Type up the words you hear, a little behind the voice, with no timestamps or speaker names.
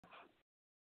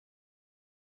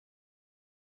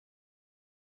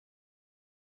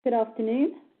Good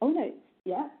afternoon. Oh, no,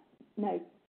 no,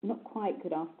 not quite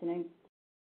good afternoon.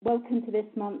 Welcome to this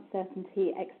month's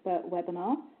Certainty Expert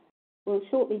webinar. We'll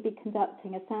shortly be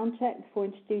conducting a sound check before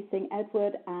introducing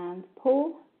Edward and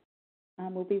Paul,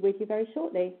 and we'll be with you very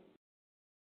shortly.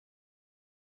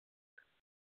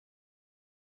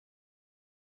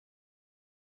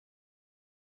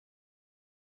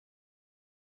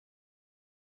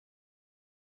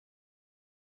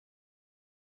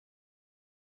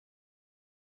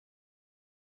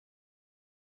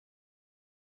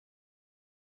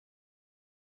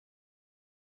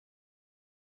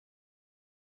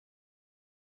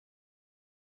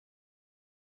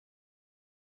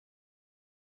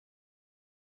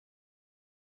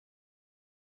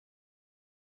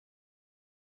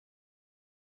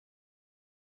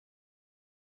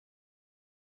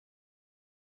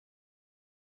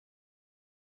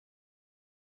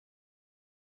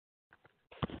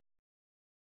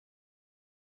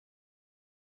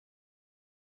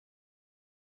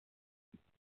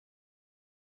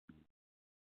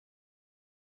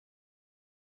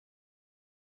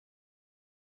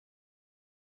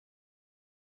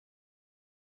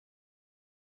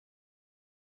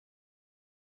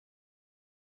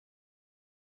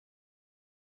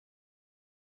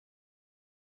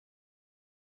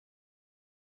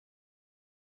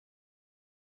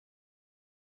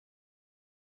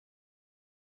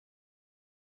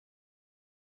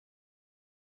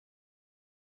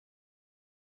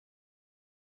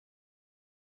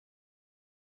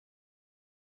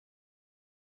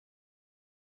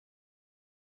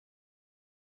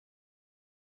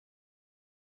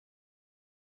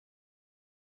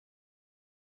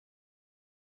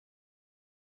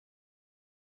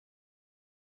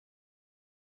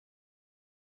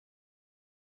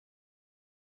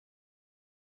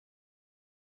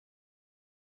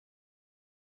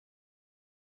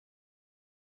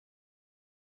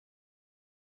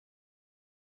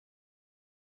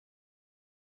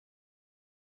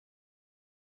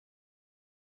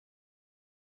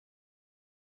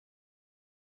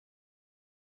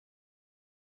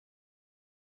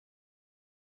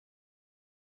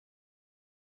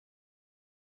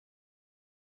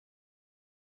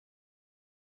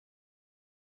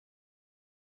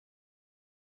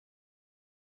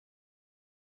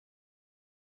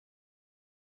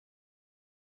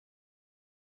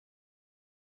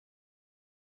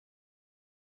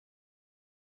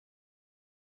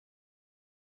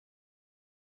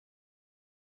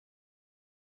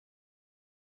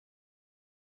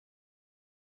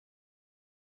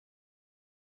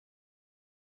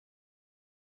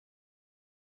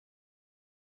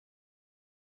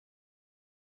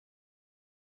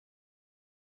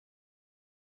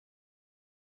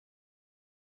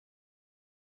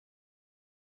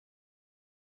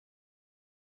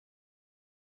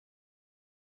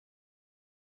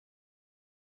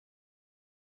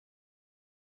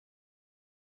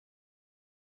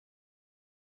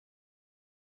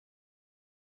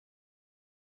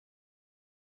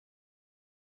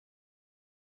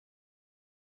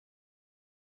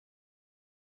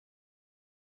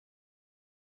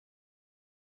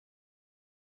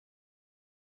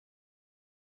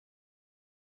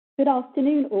 Good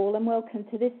afternoon all, and welcome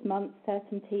to this month's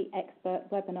Certainty Expert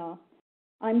webinar.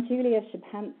 I'm Julia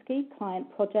Szczepanski, Client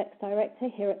Projects Director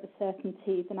here at the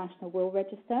Certainty National Will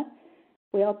Register.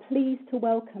 We are pleased to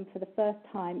welcome for the first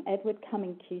time Edward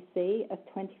Cumming QC of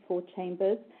 24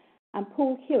 Chambers and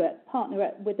Paul Hewitt, partner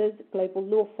at Withers Global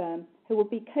Law Firm, who will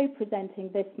be co-presenting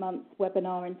this month's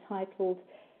webinar entitled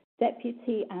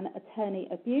Deputy and Attorney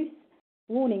Abuse,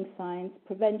 Warning Signs,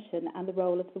 Prevention and the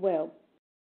Role of the Will.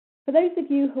 For those of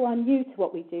you who are new to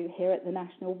what we do here at the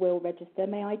National Will Register,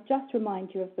 may I just remind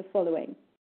you of the following.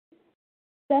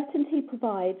 Certainty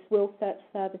provides will search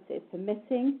services for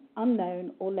missing,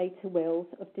 unknown or later wills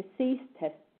of deceased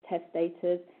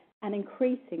testators and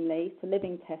increasingly for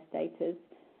living testators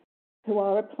who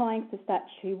are applying for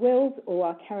statutory wills or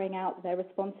are carrying out their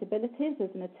responsibilities as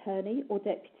an attorney or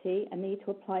deputy and need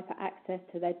to apply for access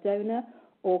to their donor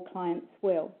or client's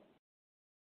will.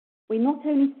 We not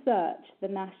only search the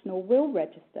National Will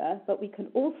Register, but we can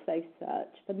also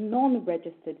search for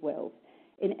non-registered wills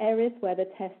in areas where the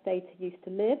testator used to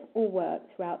live or work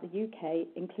throughout the UK,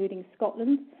 including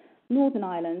Scotland, Northern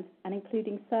Ireland, and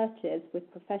including searches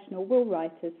with professional will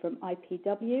writers from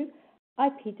IPW,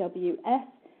 IPWS,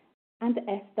 and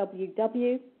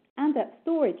SWW, and at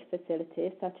storage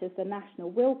facilities such as the National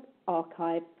Will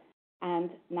Archive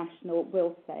and National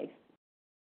Will Safe.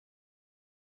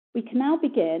 We can now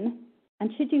begin,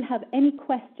 and should you have any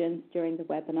questions during the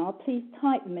webinar, please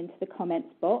type them into the comments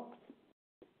box.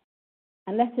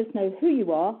 and let us know who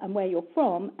you are and where you're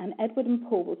from, and Edward and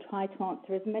Paul will try to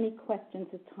answer as many questions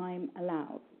as time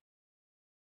allows.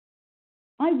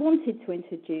 I wanted to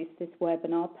introduce this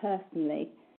webinar personally.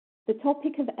 The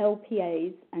topic of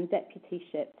LPAs and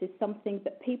deputyships is something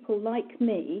that people like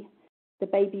me, the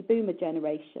baby boomer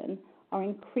generation, are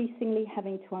increasingly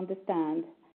having to understand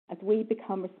as we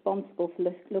become responsible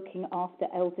for looking after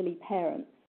elderly parents.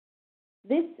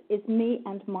 This is me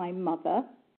and my mother,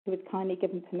 who has kindly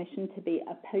given permission to be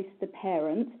a poster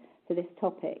parent for this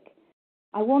topic.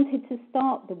 I wanted to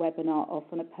start the webinar off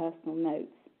on a personal note.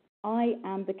 I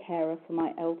am the carer for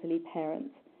my elderly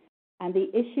parents, and the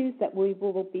issues that we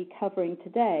will be covering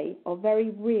today are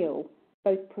very real,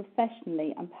 both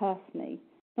professionally and personally,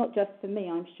 not just for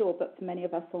me, I'm sure, but for many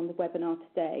of us on the webinar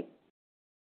today.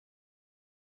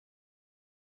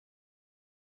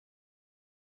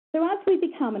 So as we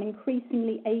become an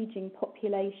increasingly ageing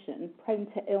population prone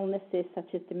to illnesses such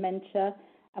as dementia,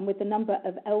 and with the number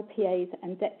of LPAs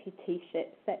and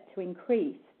deputyships set to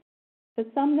increase, for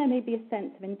some there may be a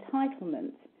sense of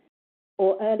entitlement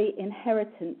or early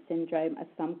inheritance syndrome, as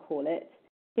some call it,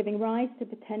 giving rise to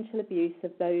potential abuse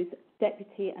of those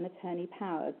deputy and attorney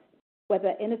powers,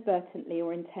 whether inadvertently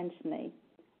or intentionally.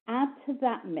 Add to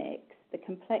that mix the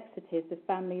complexities of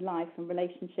family life and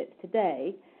relationships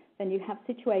today, then you have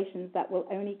situations that will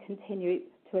only continue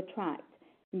to attract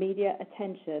media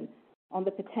attention on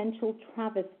the potential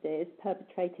travesties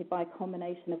perpetrated by a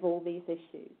combination of all these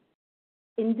issues.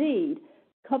 Indeed,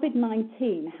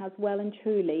 COVID-19 has well and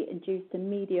truly induced a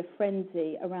media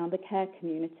frenzy around the care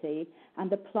community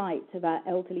and the plight of our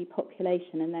elderly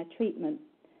population and their treatment.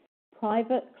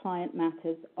 Private client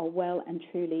matters are well and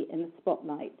truly in the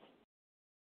spotlight.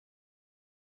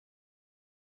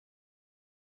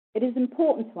 It is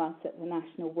important to us at the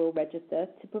National Will Register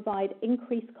to provide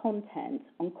increased content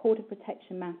on court of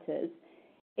protection matters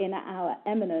in our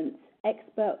eminent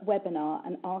expert webinar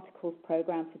and articles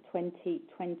programme for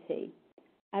 2020,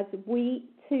 as we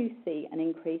too see an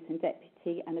increase in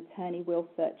deputy and attorney will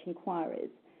search inquiries.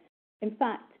 In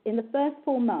fact, in the first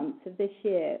 4 months of this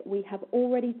year, we have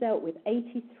already dealt with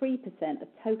 83% of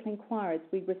total inquiries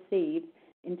we received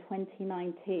in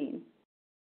 2019.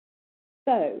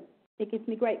 So, it gives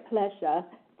me great pleasure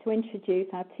to introduce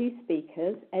our two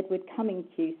speakers, Edward Cumming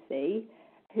QC,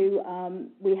 who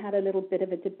we had a little bit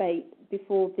of a debate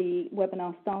before the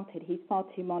webinar started. He's far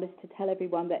too modest to tell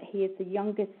everyone that he is the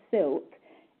youngest silk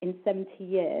in 70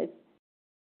 years.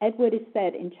 Edward is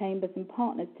said in Chambers and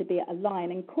Partners to be a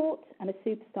lion in court and a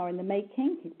superstar in the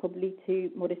making. He's probably too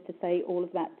modest to say all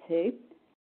of that too.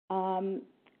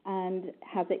 And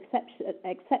has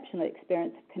exceptional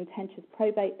experience of contentious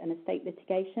probate and estate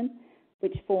litigation,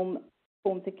 which forms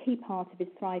a key part of his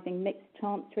thriving mixed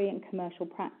chancery and commercial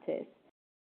practice.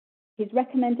 He's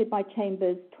recommended by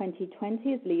Chambers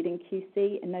 2020 as leading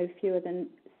QC in no fewer than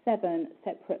 7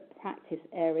 separate practice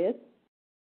areas.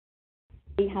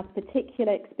 He has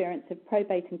particular experience of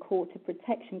probate and court of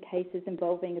protection cases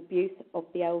involving abuse of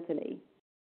the elderly.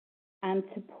 And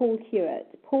to Paul Hewitt.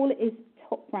 Paul is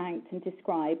top-ranked and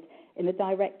described in the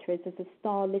directories as a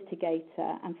star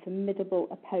litigator and formidable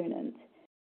opponent.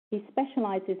 He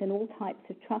specialises in all types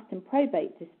of trust and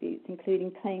probate disputes,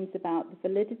 including claims about the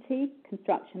validity,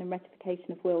 construction and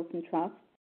rectification of wills and trusts,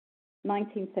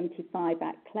 1975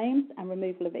 Act claims and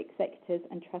removal of executors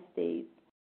and trustees.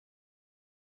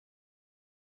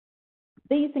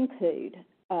 These include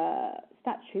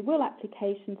statutory will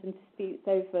applications and disputes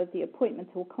over the appointment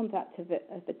or conduct of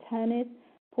attorneys.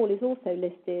 Paul is also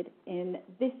listed in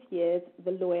this year's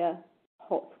The Lawyer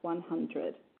Hot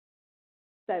 100.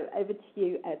 So over to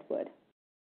you, Edward.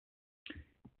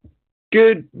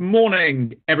 Good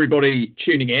morning, everybody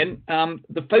tuning in.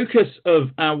 The focus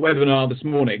of our webinar this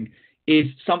morning is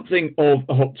something of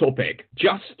a hot topic.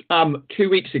 Just 2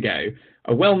 weeks ago,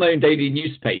 a well-known daily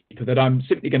newspaper that I'm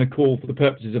simply going to call for the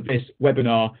purposes of this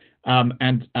webinar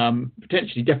and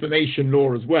potentially defamation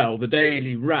law as well, the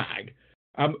Daily Rag,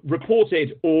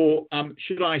 reported, or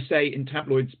should I say in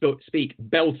tabloid speak,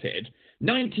 belted,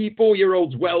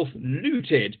 94-year-old's wealth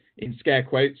looted, in scare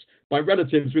quotes, by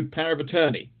relatives with power of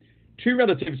attorney. 2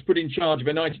 relatives put in charge of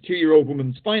a 92-year-old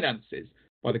woman's finances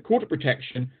by the Court of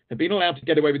Protection have been allowed to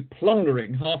get away with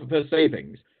plundering half of her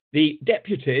savings. The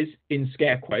deputies, in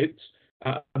scare quotes,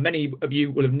 many of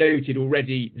you will have noted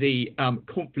already the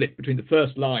conflict between the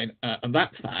first line and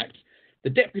that fact. The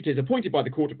deputies appointed by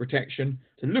the Court of Protection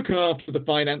to look after the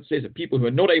finances of people who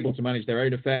are not able to manage their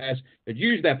own affairs had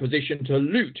used their position to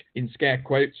loot, in scare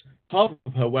quotes, half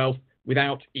of her wealth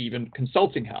without even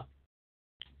consulting her.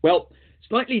 Well,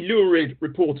 slightly lurid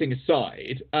reporting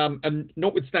aside, and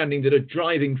notwithstanding that a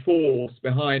driving force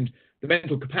behind the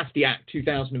Mental Capacity Act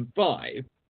 2005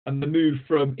 and the move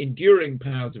from enduring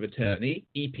powers of attorney,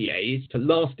 EPAs, to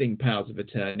lasting powers of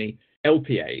attorney,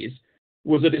 LPAs,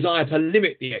 was a desire to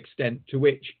limit the extent to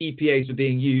which EPAs are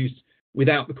being used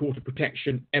without the Court of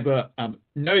Protection ever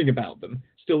knowing about them,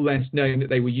 still less knowing that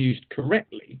they were used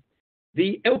correctly.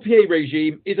 The LPA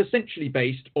regime is essentially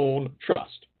based on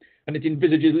trust, and it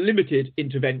envisages limited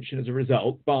intervention as a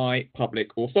result by public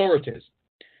authorities.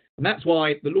 And that's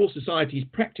why the Law Society's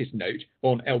practice note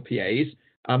on LPAs,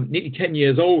 nearly 10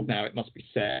 years old now, it must be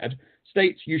said,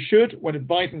 states you should, when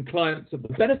advising clients of the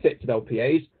benefits of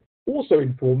LPAs, also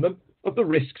inform them of the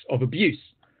risks of abuse,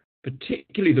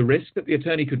 particularly the risk that the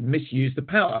attorney could misuse the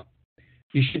power.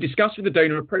 You should discuss with the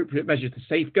donor appropriate measures to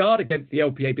safeguard against the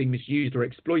LPA being misused or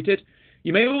exploited.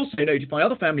 You may also notify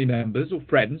other family members or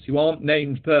friends who aren't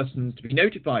named persons to be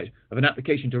notified of an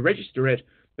application to register it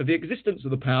of the existence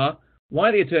of the power,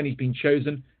 why the attorney's been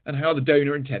chosen, and how the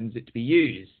donor intends it to be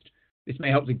used. This may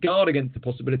help to guard against the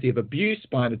possibility of abuse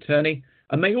by an attorney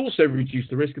and may also reduce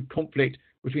the risk of conflict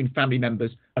between family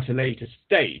members at a later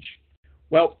stage.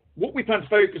 Well, what we plan to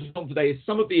focus on today is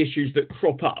some of the issues that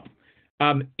crop up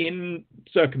in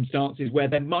circumstances where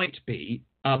there might be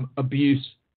abuse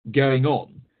going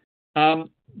on.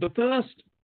 The first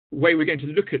way we're going to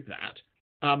look at that,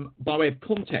 by way of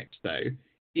context though,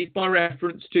 is by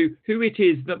reference to who it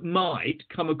is that might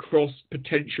come across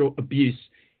potential abuse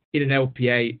in an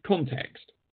LPA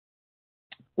context.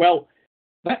 Well,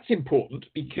 that's important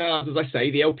because, as I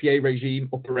say, the LPA regime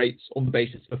operates on the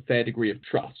basis of a fair degree of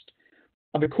trust.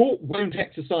 And the court won't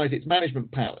exercise its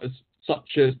management powers,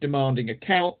 such as demanding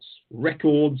accounts,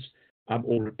 records,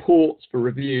 or reports for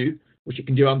review, which it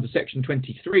can do under Section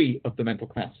 23 of the Mental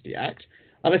Capacity Act,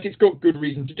 unless it's got good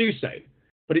reason to do so.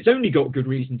 But it's only got good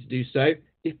reason to do so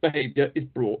if behaviour is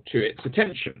brought to its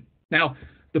attention. Now,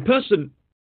 the person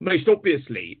most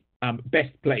obviously best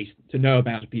placed to know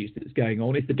about abuse that's going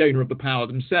on is the donor of the power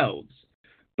themselves.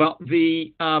 But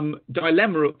the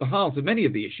dilemma at the heart of many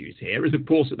of the issues here is, of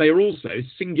course, that they are also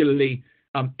singularly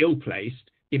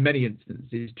ill-placed in many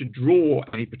instances to draw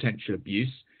any potential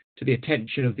abuse to the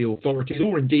attention of the authorities,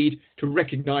 or indeed to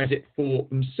recognise it for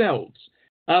themselves.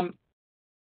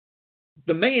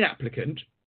 The main applicant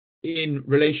in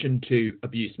relation to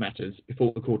abuse matters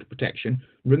before the Court of Protection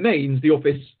remains the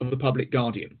Office of the Public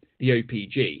Guardian, the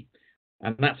OPG,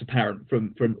 and that's apparent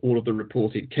from all of the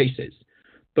reported cases.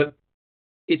 But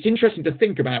it's interesting to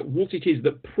think about what it is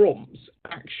that prompts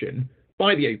action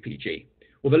by the OPG.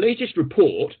 Well, the latest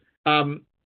report of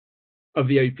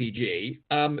the OPG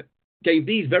gave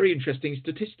these very interesting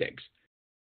statistics.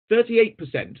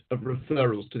 38% of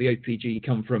referrals to the OPG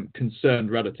come from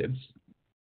concerned relatives.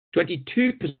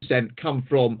 22% come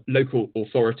from local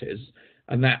authorities,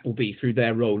 and that will be through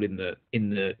their role in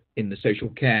the social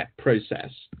care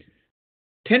process.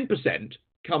 10%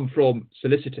 come from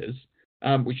solicitors,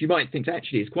 which you might think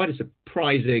actually is quite a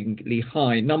surprisingly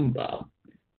high number.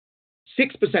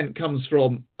 6% comes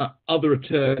from other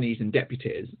attorneys and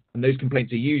deputies, and those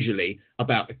complaints are usually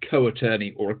about a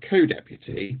co-attorney or a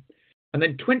co-deputy. And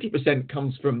then 20%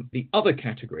 comes from the other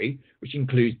category, which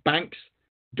includes banks,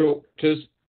 doctors,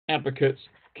 advocates,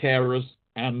 carers,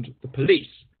 and the police.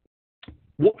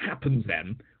 What happens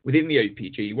then within the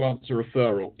OPG once a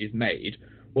referral is made?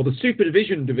 Well, the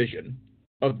supervision division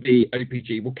of the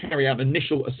OPG will carry out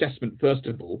initial assessment, first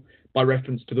of all, by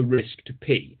reference to the risk to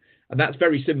P. And that's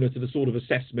very similar to the sort of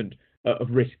assessment of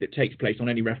risk that takes place on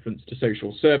any reference to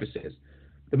social services.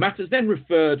 The matter is then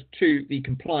referred to the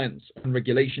compliance and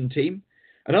regulation team.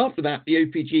 And after that, the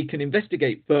OPG can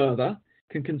investigate further,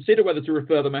 can consider whether to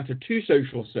refer the matter to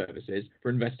social services for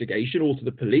investigation or to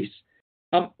the police,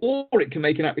 or it can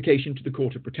make an application to the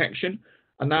Court of Protection,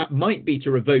 and that might be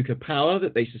to revoke a power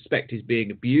that they suspect is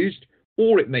being abused,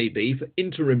 or it may be for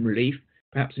interim relief,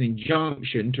 perhaps an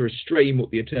injunction to restrain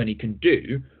what the attorney can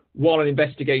do while an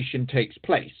investigation takes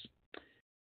place.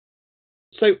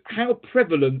 So how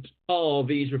prevalent are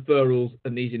these referrals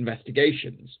and these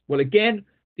investigations? Well, again,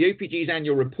 the OPG's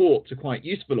annual reports are quite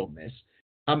useful on this,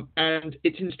 and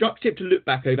it's instructive to look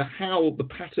back over how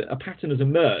a pattern has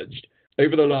emerged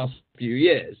over the last few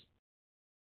years.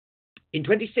 In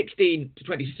 2016 to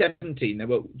 2017, there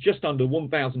were just under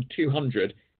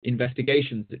 1,200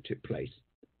 investigations that took place.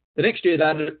 The next year,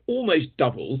 that had almost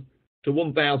doubled to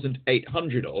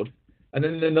 1,800 odd. And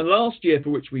then in the last year for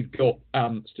which we've got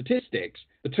statistics,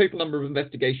 the total number of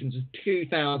investigations is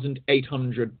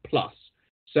 2,800 plus.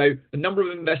 So the number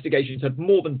of investigations had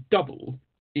more than doubled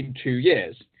in 2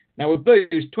 years. Now, of those,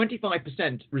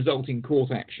 25% result in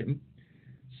court action,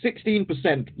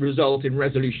 16% result in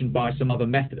resolution by some other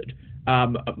method.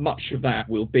 Much of that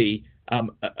will be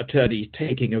attorneys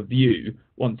taking a view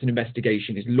once an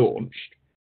investigation is launched.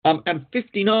 And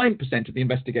 59% of the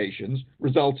investigations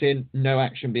result in no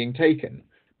action being taken.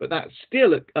 But that's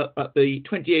still at the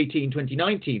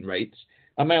 2018-2019 rates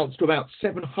amounts to about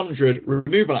 700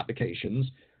 removal applications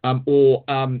or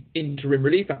interim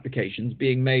relief applications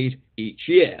being made each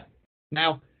year.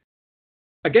 Now,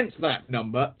 against that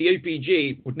number, the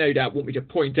OPG would no doubt want me to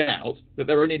point out that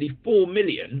there are nearly 4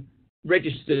 million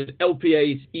registered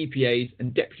LPAs, EPAs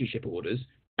and deputyship orders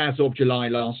as of July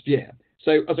last year.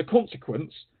 So as a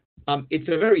consequence, it's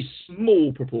a very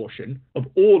small proportion of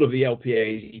all of the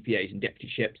LPAs, EPAs and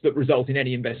deputyships that result in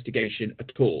any investigation at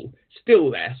all. Still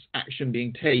less action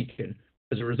being taken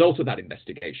as a result of that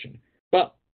investigation.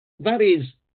 But that is,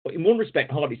 in one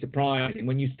respect, hardly surprising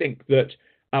when you think that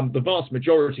the vast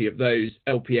majority of those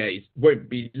LPAs won't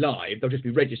be live. They'll just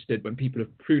be registered when people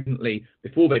have prudently,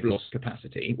 before they've lost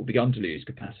capacity or begun to lose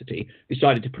capacity,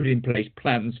 decided to put in place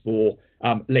plans for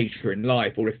later in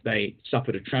life or if they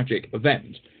suffered a tragic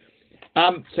event.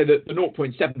 So that the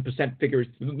 0.7% figure,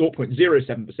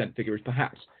 0.07% figure is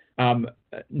perhaps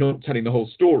not telling the whole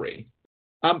story.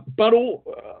 But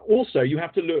also you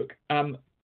have to look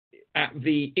at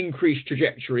the increased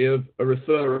trajectory of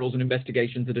referrals and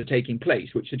investigations that are taking place,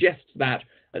 which suggests that,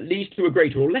 at least to a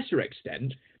greater or lesser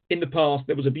extent, in the past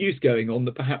there was abuse going on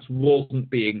that perhaps wasn't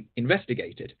being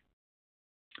investigated.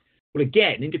 Well,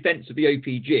 again, in defence of the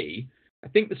OPG, I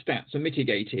think the stats are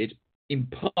mitigated in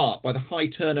part by the high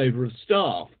turnover of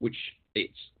staff, which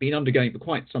it's been undergoing for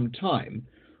quite some time,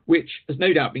 which has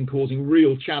no doubt been causing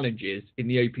real challenges in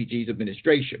the OPG's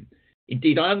administration.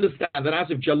 Indeed, I understand that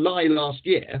as of July last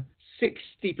year,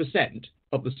 60%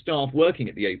 of the staff working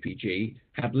at the OPG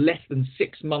have less than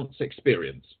 6 months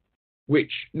experience,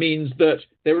 which means that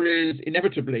there is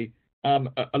inevitably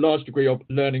a large degree of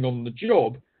learning on the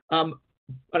job. And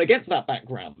against that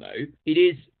background, though, it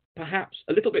is perhaps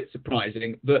a little bit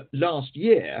surprising that last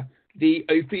year the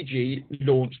OPG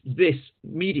launched this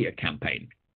media campaign.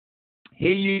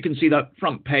 Here you can see the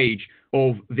front page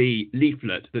of the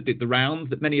leaflet that did the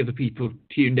rounds that many of the people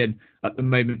tuned in at the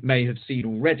moment may have seen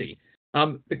already.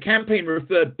 The campaign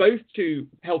referred both to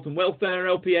health and welfare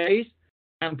LPAs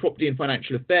and property and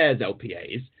financial affairs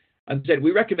LPAs and said,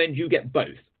 we recommend you get both,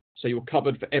 so you're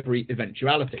covered for every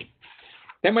eventuality.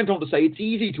 Then went on to say it's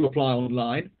easy to apply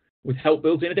online with help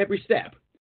built in at every step.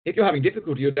 If you're having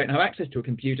difficulty or don't have access to a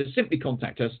computer, simply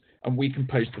contact us and we can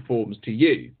post the forms to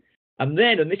you. And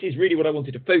then, and this is really what I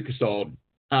wanted to focus on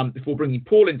before bringing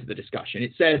Paul into the discussion,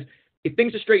 it says, if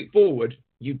things are straightforward,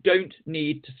 you don't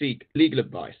need to seek legal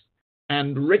advice.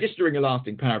 And registering a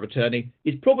lasting power of attorney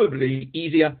is probably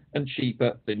easier and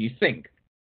cheaper than you think.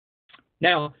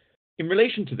 Now, in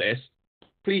relation to this,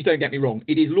 please don't get me wrong,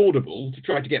 it is laudable to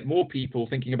try to get more people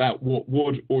thinking about what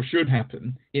would or should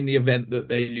happen in the event that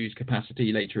they lose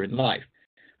capacity later in life.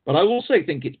 But I also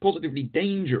think it's positively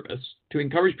dangerous to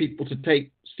encourage people to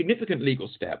take significant legal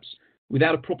steps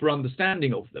without a proper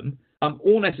understanding of them,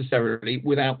 or necessarily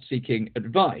without seeking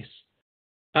advice.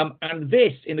 And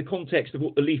this, in the context of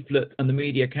what the leaflet and the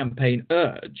media campaign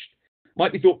urged,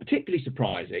 might be thought particularly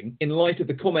surprising in light of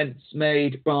the comments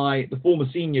made by the former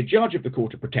senior judge of the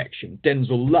Court of Protection,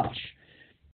 Denzil Lush,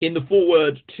 in the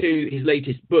foreword to his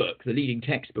latest book, the leading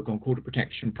textbook on Court of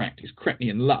Protection practice, Cretney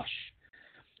and Lush.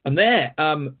 And there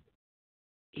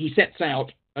he sets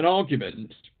out an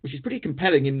argument, which is pretty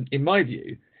compelling in my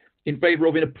view, in favour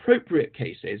of inappropriate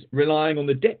cases relying on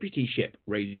the deputyship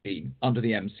regime under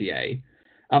the MCA,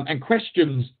 and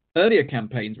questions earlier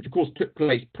campaigns, which of course took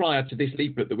place prior to this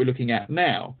leaflet that we're looking at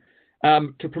now,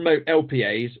 to promote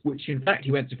LPAs, which in fact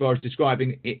he went so far as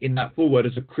describing in that foreword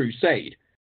as a crusade.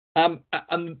 And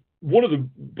one of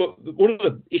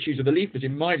the issues of the leaflet,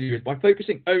 in my view, is by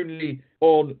focusing only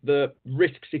on the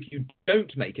risks if you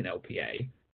don't make an LPA,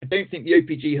 I don't think the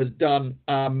OPG has done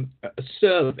a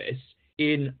service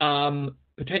in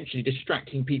potentially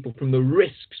distracting people from the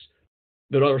risks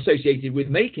that are associated with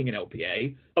making an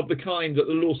LPA of the kind that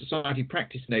the Law Society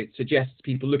practice note suggests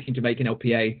people looking to make an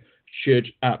LPA should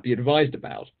be advised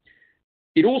about.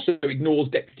 It also ignores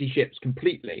deputyships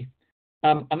completely,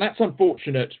 and that's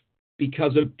unfortunate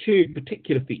because of two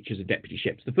particular features of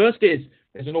deputyships. The first is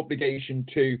there's an obligation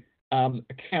to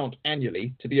account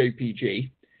annually to the OPG,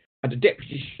 and a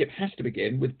deputyship has to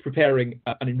begin with preparing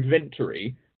an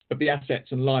inventory of the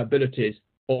assets and liabilities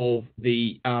of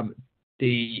the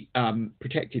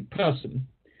protected person,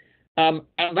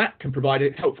 and that can provide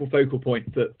a helpful focal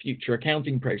point for future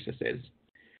accounting processes.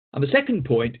 And the second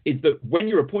point is that when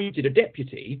you're appointed a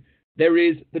deputy, there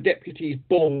is the deputy's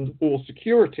bond or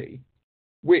security,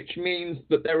 which means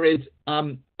that there is a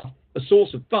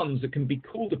source of funds that can be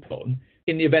called upon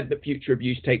in the event that future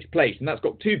abuse takes place. And that's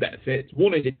got two benefits.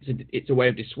 One is it's a way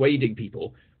of dissuading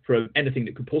people from anything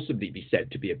that could possibly be said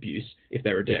to be abuse if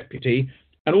they're a deputy.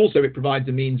 And also it provides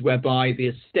a means whereby the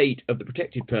estate of the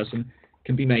protected person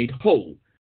can be made whole.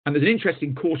 And there's an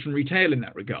interesting cautionary tale in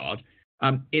that regard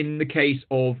in the case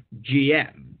of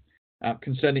GM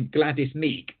concerning Gladys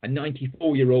Meek, a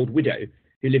 94-year-old widow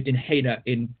who lived in Hainer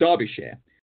in Derbyshire.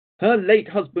 Her late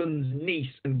husband's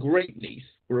niece and great-niece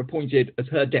were appointed as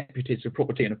her deputies for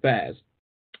property and affairs.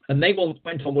 And they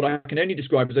went on what I can only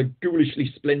describe as a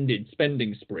ghoulishly splendid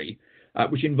spending spree,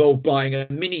 which involved buying a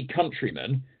Mini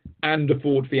Countryman and a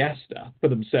Ford Fiesta for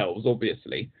themselves,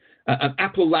 obviously, an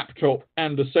Apple laptop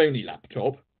and a Sony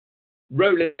laptop,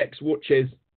 Rolex watches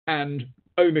and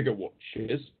Omega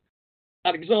watches,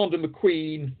 Alexander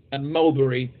McQueen and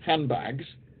Mulberry handbags,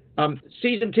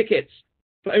 season tickets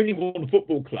for only one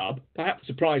football club, perhaps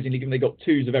surprisingly, given they got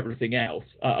twos of everything else,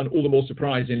 and all the more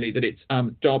surprisingly that it's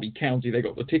Derby County they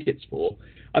got the tickets for,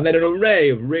 and then an array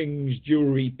of rings,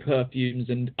 jewellery, perfumes,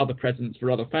 and other presents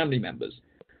for other family members.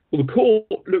 Well, the court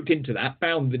looked into that,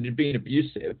 found that it had been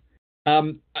abusive,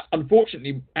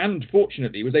 unfortunately and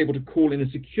fortunately was able to call in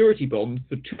a security bond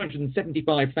for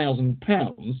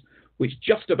 £275,000, which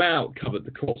just about covered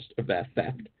the cost of their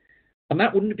theft. And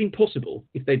that wouldn't have been possible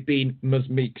if they'd been Ms.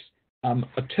 Meek's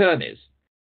attorneys.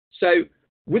 So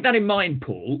with that in mind,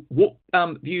 Paul, what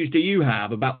views do you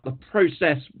have about the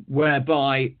process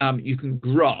whereby you can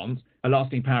grant a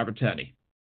lasting power of attorney?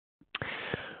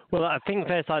 Well, I think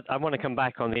first I want to come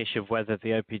back on the issue of whether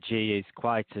the OPG is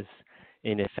quite as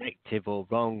ineffective or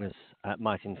wrong as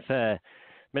might infer. I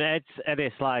mean, Ed's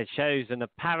earlier slide shows an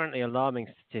apparently alarming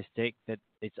statistic that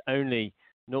it's only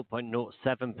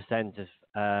 0.07%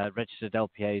 of registered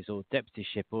LPAs or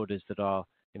deputyship orders that are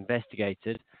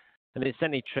investigated. And it's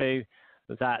certainly true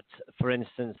that, for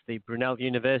instance, the Brunel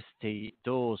University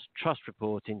Dawes Trust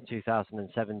report in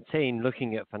 2017,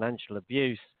 looking at financial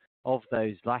abuse of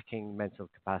those lacking mental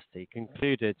capacity,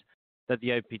 concluded that the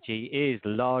OPG is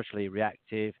largely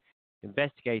reactive,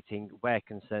 investigating where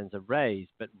concerns are raised,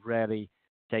 but rarely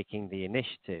taking the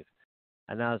initiative.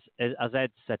 And as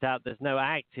Ed set out, there's no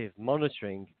active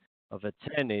monitoring of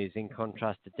attorneys in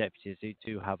contrast to deputies who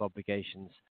do have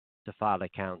obligations to file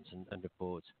accounts and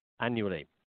reports annually.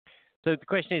 So the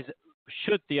question is,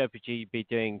 should the OPG be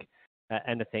doing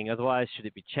anything? Otherwise, should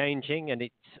it be changing? And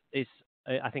it's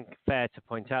I think, fair to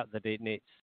point out that in its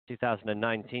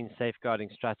 2019 safeguarding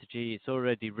strategy, it's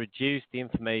already reduced the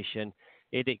information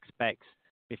it expects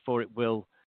before it will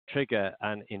trigger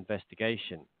an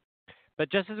investigation.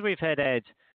 But just as we've heard Ed,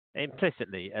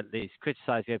 implicitly at least,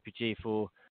 criticise the OPG for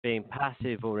being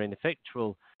passive or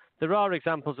ineffectual, there are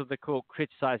examples of the court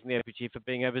criticising the OPG for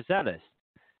being overzealous.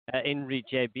 In Re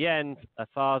JBN, a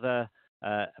father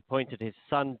appointed his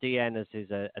son DN as his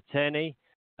attorney.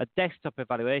 A desktop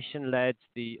evaluation led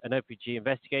an OPG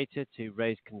investigator to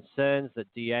raise concerns that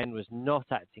DN was not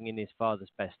acting in his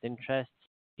father's best interests.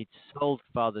 He'd sold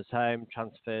the father's home,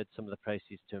 transferred some of the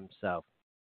proceeds to himself.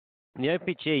 And the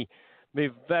OPG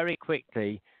moved very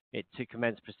quickly to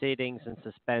commence proceedings and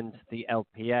suspend the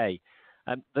LPA.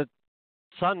 The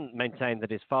son maintained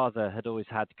that his father had always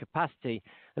had capacity,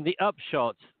 and the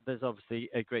upshot, there's obviously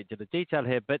a great deal of detail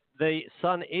here, but the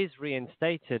son is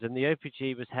reinstated, and the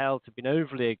OPG was held to have been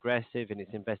overly aggressive in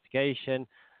its investigation.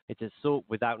 It has sought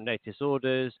without notice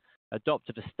orders,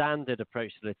 adopted a standard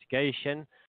approach to litigation,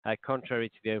 contrary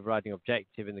to the overriding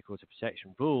objective in the Court of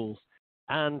Protection rules,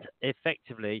 and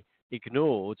effectively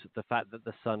ignored the fact that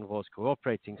the son was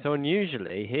cooperating. So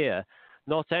unusually here,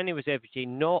 not only was the OPG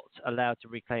not allowed to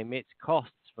reclaim its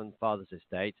costs from the father's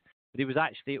estate, but it was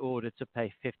actually ordered to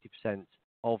pay 50%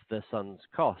 of the son's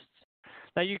costs.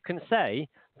 Now, you can say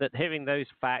that hearing those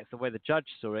facts, the way the judge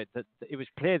saw it, that it was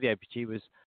clear the OPG was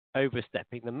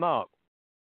overstepping the mark.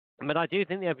 But I do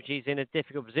think the OPG is in a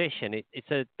difficult position.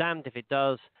 It's a damned if it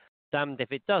does, damned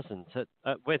if it doesn't.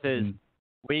 At Withers,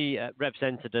 we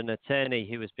represented an attorney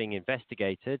who was being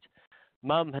investigated.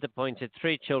 Mum had appointed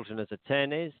 3 children as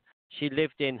attorneys. She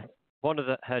lived in one of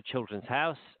her children's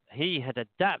house. He had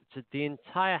adapted the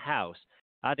entire house,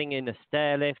 adding in a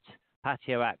stair lift,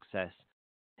 patio access.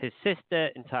 His sister,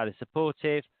 entirely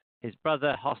supportive. His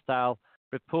brother, hostile,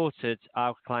 reported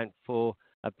our client for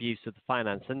abuse of the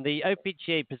finance. And the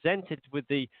OPGA presented with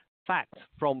the facts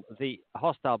from the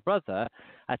hostile brother,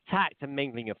 attacked a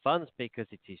mingling of funds, because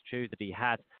it is true that he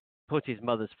had put his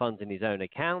mother's funds in his own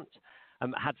account,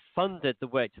 had funded the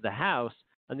work to the house,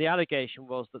 and the allegation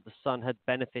was that the son had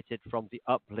benefited from the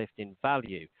uplift in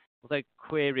value. Although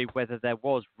query whether there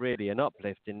was really an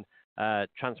uplift in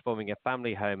transforming a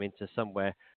family home into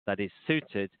somewhere that is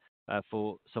suited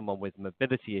for someone with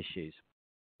mobility issues.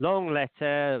 long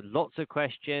letter, lots of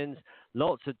questions,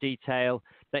 lots of detail.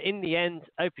 But in the end,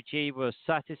 OPG was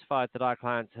satisfied that our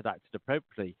client had acted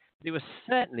appropriately. But it was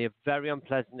certainly a very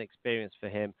unpleasant experience for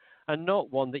him, and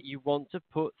not one that you want to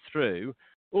put through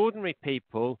ordinary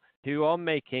people who are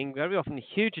making very often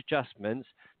huge adjustments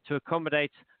to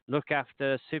accommodate, look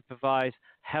after, supervise,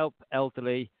 help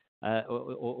elderly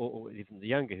or even the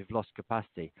younger who've lost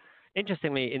capacity.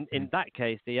 Interestingly, in that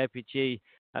case, the OPG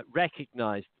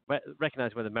recognized where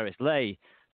the merits lay,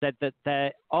 said that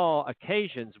there are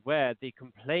occasions where the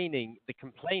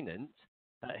complainant,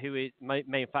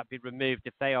 may in fact be removed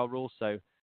if they are also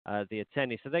the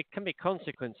attorney. So there can be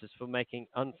consequences for making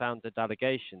unfounded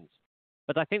allegations.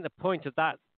 But I think the point of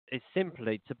that is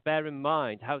simply to bear in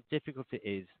mind how difficult it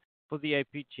is for the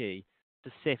OPG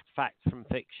to sift fact from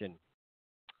fiction,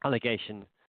 allegation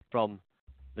from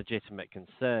legitimate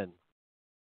concern.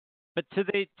 But to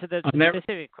the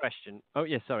specific question. Oh,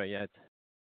 yeah, sorry, Ed.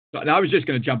 I was just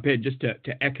going to jump in just to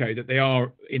echo that they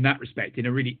are, in that respect, in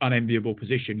a really unenviable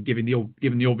position, given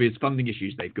the obvious funding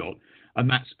issues they've got. And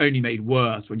that's only made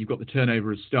worse when you've got the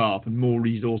turnover of staff and more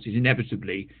resources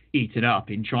inevitably eaten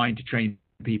up in trying to train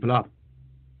people up.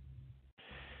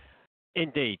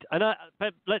 Indeed.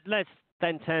 But let's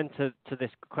then turn to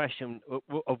this question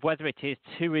of whether it is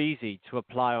too easy to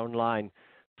apply online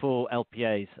for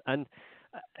LPAs. And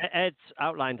Ed's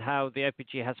outlined how the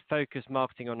OPG has focused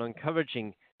marketing on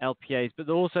encouraging LPAs, but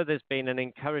also there's been an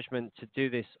encouragement to do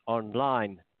this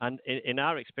online. And in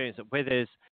our experience at Withers,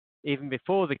 even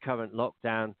before the current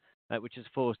lockdown, which has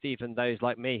forced even those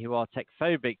like me who are tech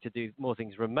phobic to do more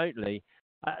things remotely,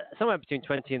 somewhere between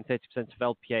 20 and 30%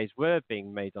 of LPAs were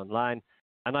being made online.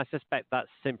 And I suspect that's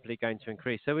simply going to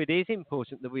increase. So it is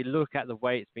important that we look at the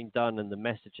way it's been done and the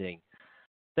messaging.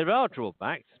 There are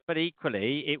drawbacks, but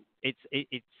equally,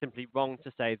 it's simply wrong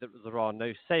to say that there are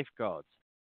no safeguards.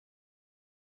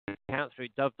 Account through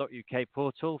dove.uk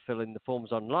portal, fill in the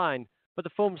forms online, but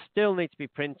the forms still need to be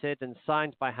printed and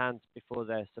signed by hand before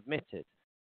they're submitted.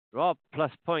 There are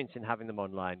plus points in having them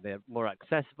online. They're more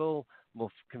accessible, more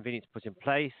convenient to put in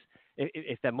place.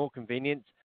 If they're more convenient,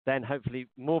 then hopefully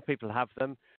more people have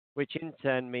them, which in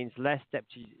turn means less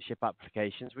deputyship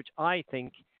applications, which I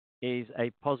think is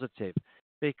a positive.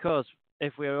 Because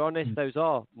if we're honest, those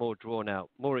are more drawn out,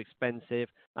 more expensive,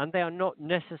 and they are not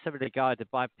necessarily guided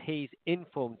by P's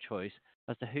informed choice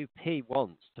as to who P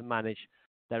wants to manage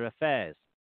their affairs.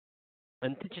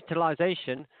 And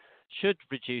digitalisation should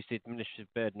reduce the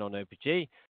administrative burden on OPG,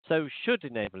 so should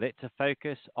enable it to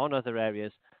focus on other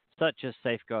areas such as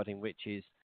safeguarding, which is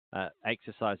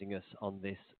exercising us on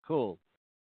this call.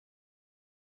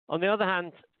 On the other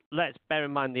hand, let's bear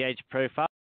in mind the age profile.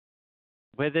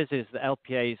 Withers is that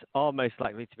LPAs are most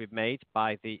likely to be made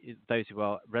by those who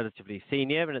are relatively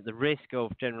senior and at the risk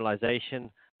of generalisation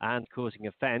and causing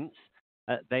offence,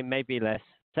 they may be less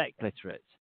tech literate.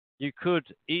 You could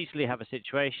easily have a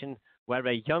situation where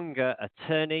a younger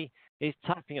attorney is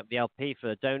typing up the LP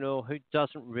for a donor who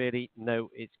doesn't really know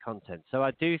its content. So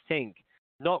I do think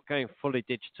not going fully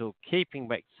digital, keeping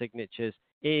wet signatures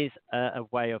is a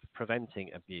way of preventing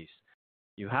abuse.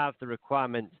 You have the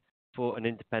requirement for an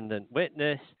independent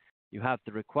witness, you have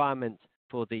the requirement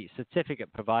for the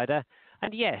certificate provider,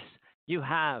 and yes, you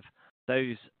have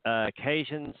those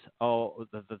occasions or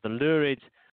the lurid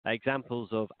examples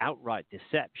of outright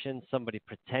deception, somebody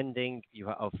pretending,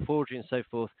 of forgery and so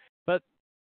forth. But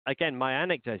again, my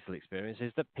anecdotal experience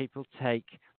is that people take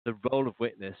the role of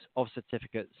witness, of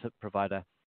certificate provider,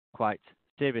 quite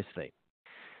seriously.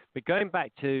 But going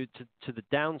back to the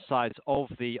downsides of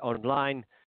the online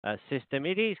system,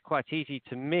 it is quite easy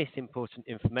to miss important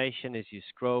information as you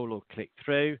scroll or click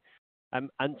through.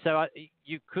 And so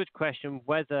you could question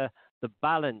whether the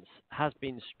balance has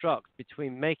been struck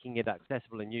between making it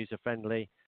accessible and user-friendly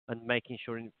and making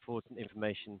sure important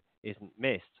information isn't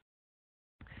missed.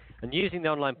 And using the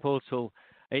online portal,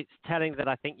 it's telling that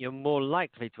I think you're more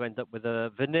likely to end up with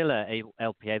a vanilla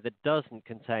LPA that doesn't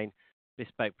contain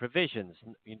bespoke provisions.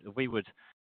 We would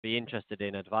be interested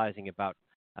in advising about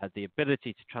the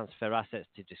ability to transfer assets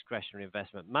to discretionary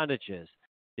investment managers,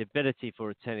 the ability for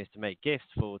attorneys to make gifts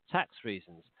for tax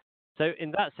reasons. So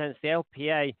in that sense, the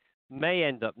LPA may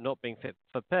end up not being fit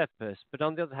for purpose, but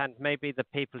on the other hand, maybe the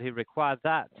people who require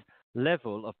that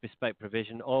level of bespoke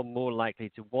provision are more likely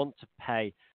to want to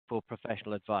pay for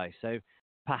professional advice. So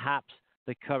perhaps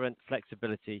the current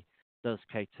flexibility does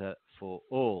cater for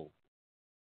all.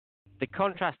 The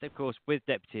contrast, of course, with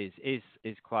deputies is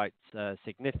quite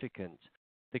significant.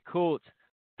 The court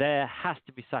there has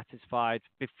to be satisfied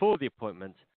before the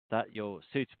appointment that you're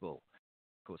suitable.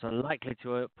 courts are unlikely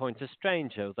to appoint a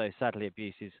stranger, although sadly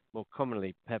abuse is more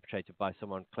commonly perpetrated by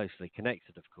someone closely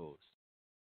connected, of course.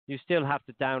 You still have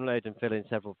to download and fill in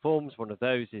several forms. One of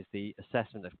those is the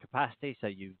assessment of capacity, so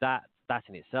that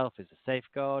in itself is a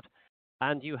safeguard.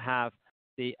 And you have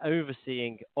the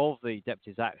overseeing of the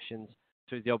deputy's actions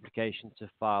through the obligation to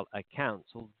file accounts,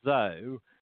 although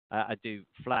I do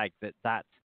flag that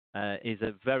is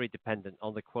very dependent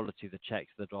on the quality of the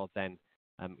checks that are then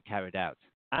carried out.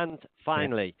 And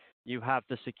finally, you have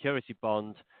the security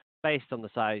bond based on the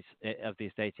size of the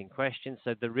estate in question.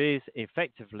 So there is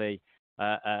effectively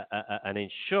an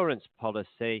insurance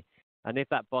policy, and if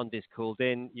that bond is called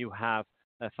in, you have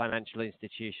a financial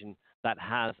institution that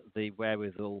has the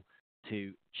wherewithal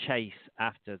to chase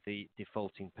after the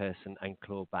defaulting person and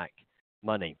claw back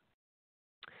money.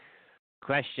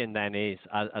 Question then is,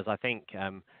 as I think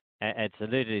Ed's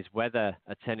alluded, is whether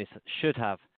attorneys should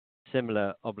have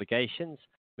similar obligations.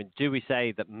 I mean, do we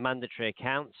say that mandatory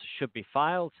accounts should be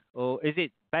filed, or is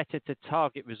it better to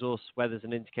target resource where there's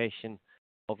an indication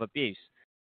of abuse?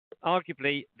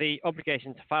 Arguably, the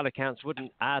obligation to file accounts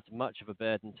wouldn't add much of a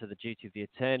burden to the duty of the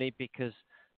attorney, because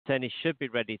attorneys should be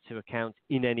ready to account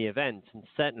in any event, and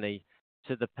certainly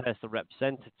to the personal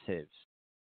representatives.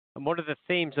 And one of the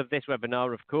themes of this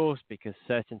webinar, of course, because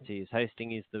Certainty is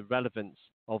hosting, is the relevance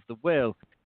of the will.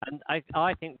 And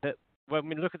I think that when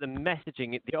we look at the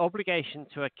messaging, the obligation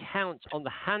to account on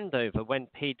the handover when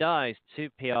P dies to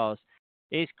PRs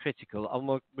is critical,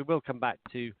 and we will come back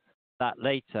to that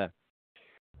later.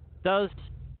 Does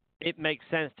it make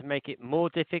sense to make it more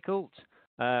difficult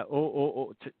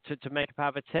or to make a power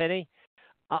of attorney?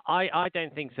 I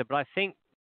don't think so, but I think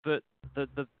that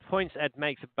the points Ed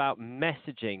makes about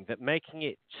messaging, that making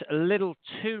it a little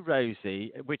too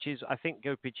rosy, which is I think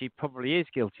OPG probably is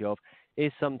guilty of,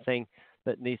 is something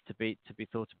that needs to be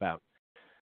thought about.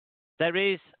 There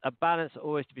is a balance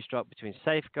always to be struck between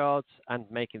safeguards and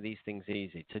making these things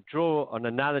easy. To draw an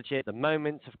analogy at the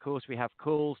moment, of course, we have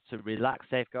calls to relax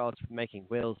safeguards for making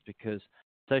wills because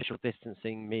social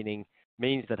distancing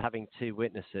means that having two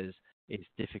witnesses is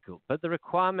difficult. But the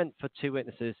requirement for two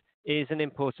witnesses is an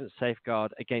important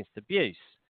safeguard against abuse.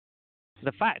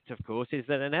 The fact, of course, is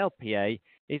that an LPA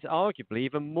is arguably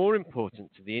even more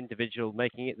important to the individual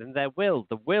making it than their will.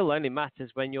 The will only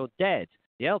matters when you're dead.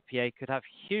 The LPA could have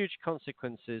huge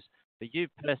consequences for you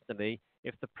personally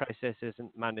if the process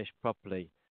isn't managed properly.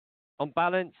 On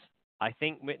balance, I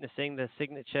think witnessing the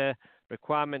signature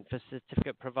requirement for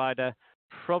certificate provider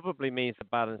probably means the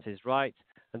balance is right,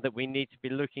 and that we need to be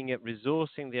looking at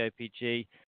resourcing the OPG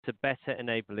to better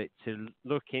enable it to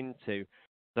look into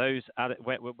those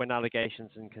when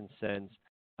allegations and concerns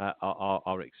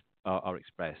are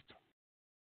expressed.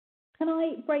 Can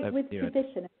I break with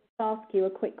tradition and ask you a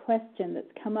quick question that's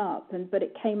come up, but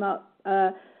it came up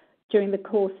during the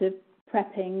course of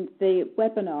prepping the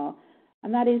webinar,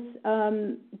 and that is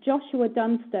Joshua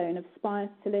Dunstone of Spire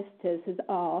Solicitors has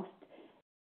asked,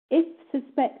 if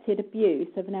suspected abuse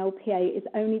of an LPA is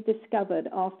only discovered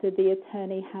after the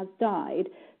attorney has died,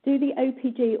 do the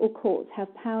OPG or courts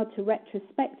have power to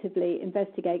retrospectively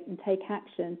investigate and take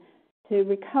action to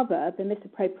recover the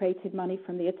misappropriated money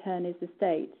from the attorney's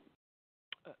estate?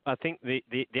 I think the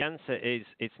answer is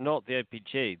it's not the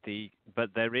OPG, but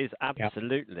there is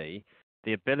absolutely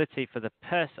the ability for the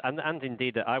person, and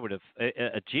indeed I would have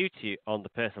a duty on the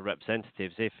personal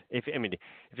representatives. If it's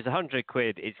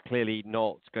 £100, it's clearly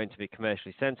not going to be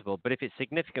commercially sensible. But if it's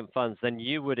significant funds, then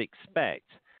you would expect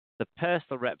the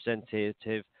personal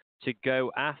representative to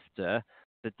go after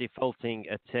the defaulting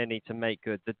attorney to make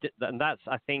good. And that's,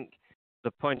 I think,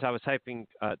 the point I was hoping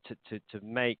to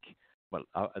make. Well,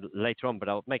 later on, but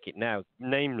I'll make it now,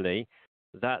 namely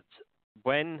that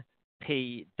when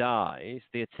P dies,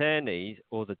 the attorney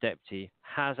or the deputy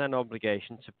has an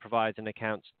obligation to provide an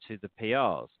account to the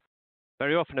PRs.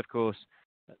 Very often, of course,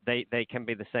 they can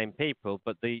be the same people,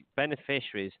 but the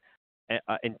beneficiary's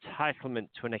entitlement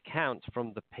to an account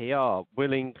from the PR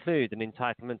will include an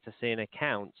entitlement to see an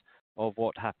account of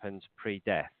what happened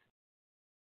pre-death.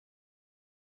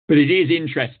 But it is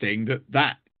interesting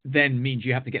that then means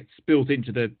you have to get spilt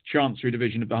into the Chancery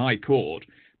Division of the High Court,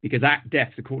 because at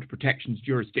death the Court of Protection's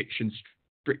jurisdiction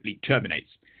strictly terminates,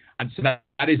 and so that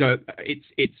is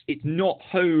it's not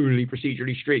wholly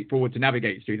procedurally straightforward to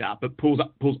navigate through that. But Paul's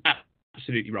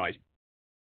absolutely right.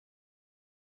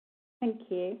 Thank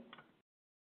you.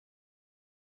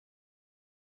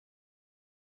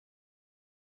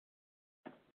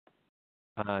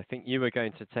 I think you were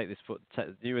going to take this.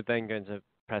 You were then going to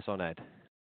press on, Ed.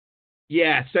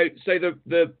 Yeah, so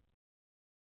the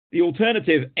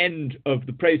alternative end of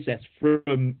the process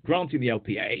from granting the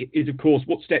LPA is, of course,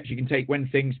 what steps you can take when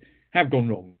things have gone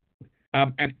wrong.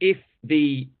 And if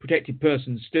the protected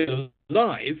person's still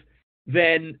alive,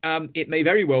 then it may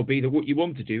very well be that what you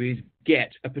want to do is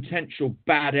get a potential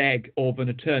bad egg of an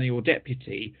attorney or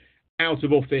deputy out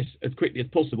of office as quickly as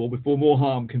possible before more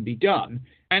harm can be done,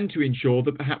 and to ensure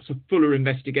that perhaps a fuller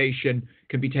investigation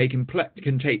can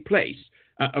take place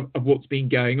of what's been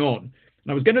going on.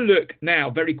 And I was going to look now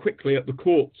very quickly at the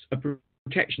Courts of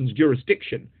Protection's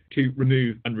jurisdiction to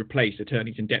remove and replace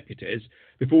attorneys and deputies,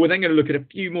 before we're then going to look at a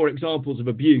few more examples of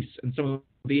abuse and some of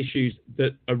the issues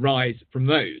that arise from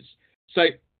those. So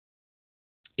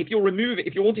if you're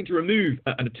wanting to remove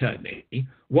an attorney,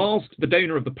 whilst the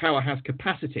donor of the power has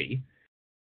capacity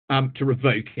to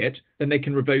revoke it, then they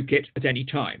can revoke it at any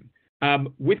time.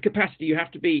 With capacity, you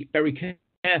have to be very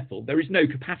careful. There is no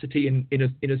capacity in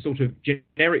a sort of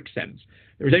generic sense.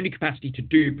 There is only capacity to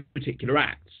do particular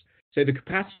acts. So the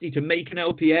capacity to make an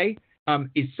LPA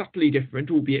is subtly different,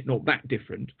 albeit not that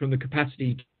different, from the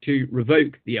capacity to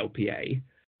revoke the LPA.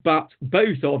 But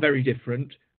both are very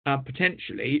different,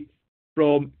 potentially,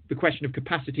 from the question of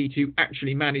capacity to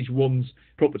actually manage one's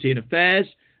property and affairs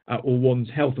or one's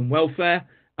health and welfare.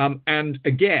 And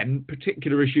again,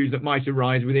 particular issues that might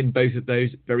arise within both of those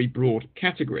very broad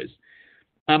categories.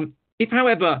 If,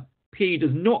 however, P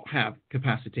does not have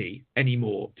capacity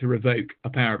anymore to revoke a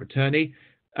power of attorney,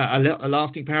 a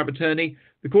lasting power of attorney,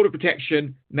 the Court of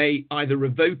Protection may either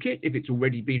revoke it if it's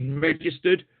already been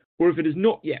registered, or if it has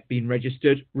not yet been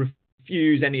registered,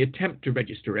 refuse any attempt to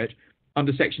register it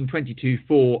under Section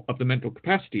 22(4) of the Mental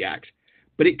Capacity Act.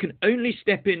 But it can only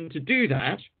step in to do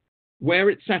that where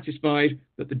it's satisfied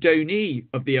that the donee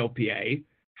of the LPA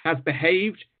has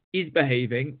behaved, is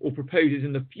behaving, or proposes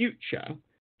in the future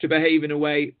to behave in a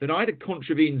way that either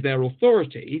contravenes their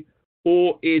authority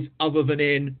or is other than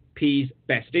in P's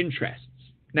best interests.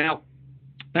 Now,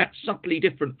 that's subtly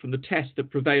different from the test that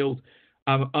prevailed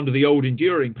under the old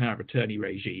enduring power of attorney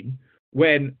regime,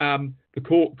 when the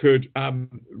court could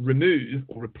remove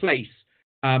or replace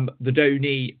the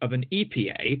donee of an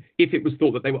EPA if it was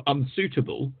thought that they were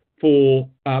unsuitable for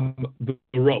the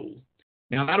role.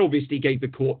 Now, that obviously gave the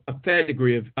court a fair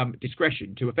degree of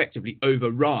discretion to effectively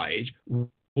override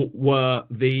what were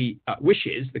the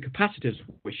wishes, the capacitor's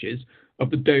wishes, of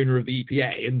the donor of the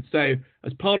EPA. And so,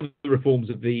 as part of the reforms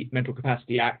of the Mental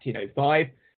Capacity Act in 2005,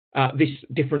 this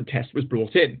different test was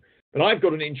brought in. But I've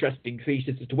got an interesting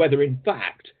thesis as to whether, in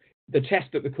fact, the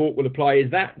test that the court will apply is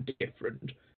that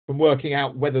different from working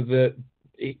out whether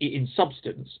in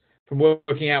substance, from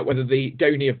working out whether the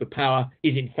donee of the power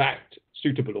is in fact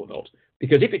suitable or not.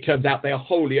 Because if it turns out they are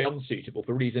wholly unsuitable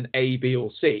for reason A, B,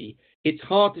 or C, it's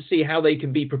hard to see how they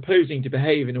can be proposing to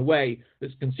behave in a way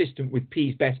that's consistent with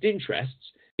P's best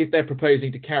interests if they're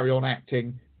proposing to carry on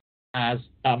acting as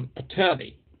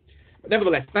attorney. But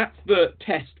nevertheless, that's the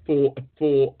test for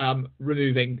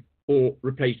removing or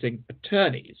replacing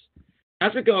attorneys.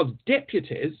 As regards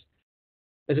deputies,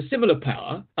 there's a similar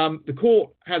power. The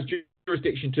court has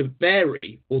jurisdiction to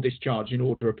vary or discharge in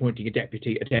order appointing a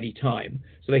deputy at any time.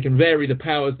 So they can vary the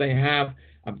powers they have.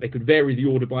 They could vary the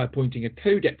order by appointing a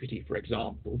co-deputy, for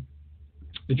example.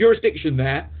 The jurisdiction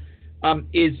there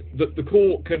is that the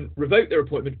court can revoke their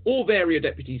appointment or vary a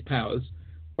deputy's powers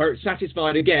where it's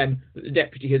satisfied, again, that the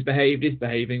deputy has behaved, is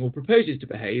behaving, or proposes to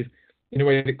behave in a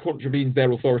way that contravenes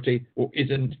their authority or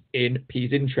isn't in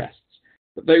P's interests.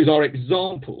 But those are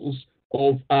examples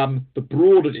of the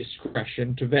broader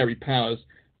discretion to vary powers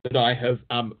that I have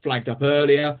flagged up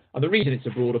earlier. And the reason it's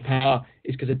a broader power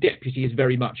is because a deputy is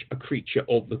very much a creature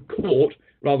of the court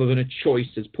rather than a choice,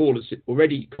 as Paul has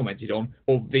already commented on,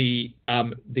 of the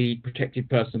protected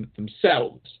person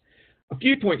themselves. A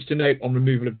few points to note on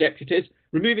removal of deputies.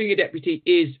 Removing a deputy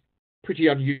is pretty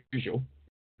unusual.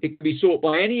 It can be sought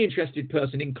by any interested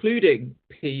person, including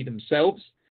P themselves,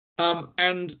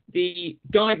 and the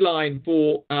guideline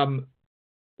for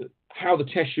how the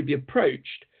test should be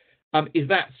approached is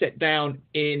that set down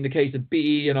in the case of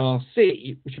BE and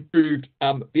RC, which approved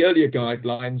the earlier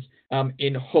guidelines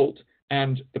in Holt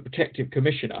and the Protective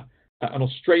Commissioner, an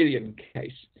Australian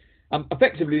case.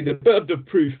 Effectively, the burden of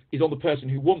proof is on the person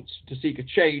who wants to seek a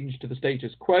change to the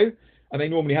status quo, and they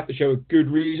normally have to show a good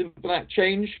reason for that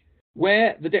change.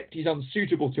 Where the deputy is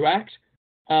unsuitable to act,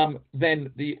 then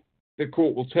the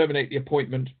court will terminate the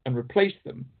appointment and replace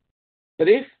them. But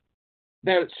if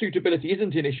their suitability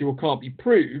isn't an issue or can't be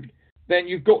proved, then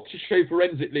you've got to show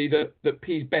forensically that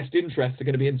P's best interests are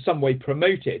going to be in some way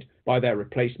promoted by their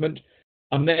replacement.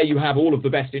 And there you have all of the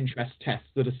best interest tests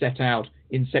that are set out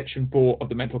in Section 4 of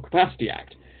the Mental Capacity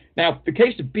Act. Now, the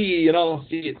case of BE and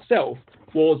RC itself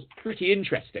was pretty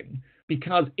interesting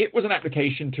because it was an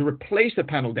application to replace a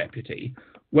panel deputy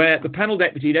where the panel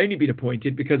deputy had only been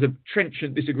appointed because of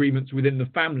trenchant disagreements within the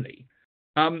family.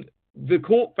 The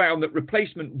court found that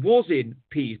replacement was in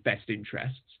P's best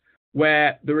interests,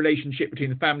 where the relationship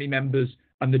between the family members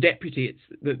and the deputy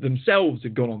themselves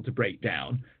had gone on to break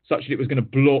down, such that it was going to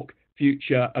block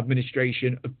future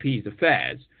administration of P's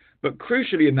affairs. But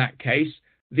crucially in that case,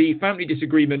 the family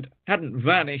disagreement hadn't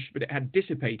vanished, but it had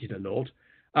dissipated a lot,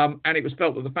 and it was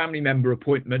felt that the family member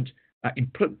appointment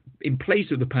in place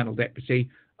of the panel deputy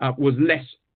was less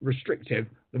restrictive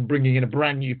than bringing in a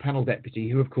brand new panel deputy,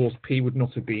 who, of course, P would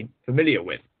not have been familiar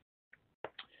with.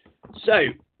 So,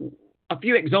 a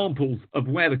few examples of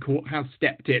where the court has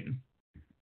stepped in.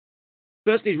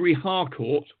 First is Re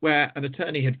Harcourt, where an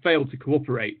attorney had failed to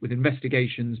cooperate with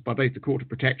investigations by both the Court of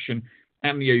Protection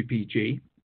and the OPG.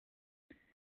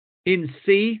 In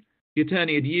C, the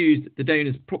attorney had used the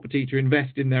donor's property to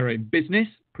invest in their own business.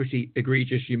 Pretty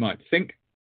egregious, you might think.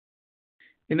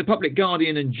 In the Public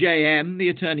Guardian and JM, the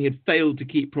attorney had failed to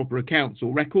keep proper accounts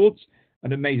or records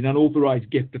and had made an unauthorised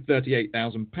gift of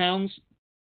 £38,000.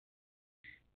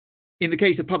 In the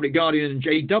case of Public Guardian and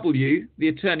JW, the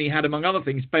attorney had, among other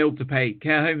things, failed to pay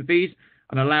care home fees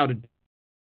and allowed a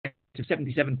debt of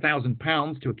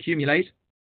 £77,000 to accumulate.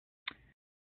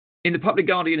 In the Public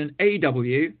Guardian and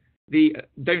AW, the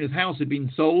donor's house had been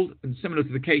sold, and similar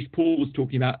to the case Paul was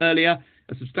talking about earlier,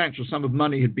 a substantial sum of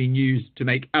money had been used to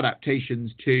make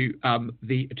adaptations to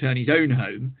the attorney's own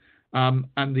home,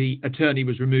 and the attorney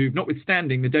was removed,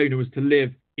 notwithstanding the donor was to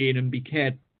live in and be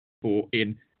cared for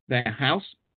in their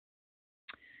house.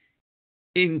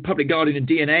 In Public Guardian and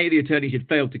DNA, the attorneys had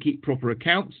failed to keep proper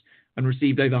accounts and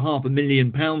received over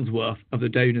 £500,000 worth of the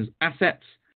donor's assets.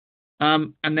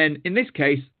 And then in this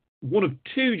case, one of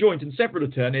two joint and several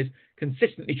attorneys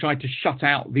consistently tried to shut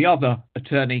out the other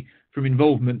attorney from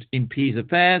involvement in P's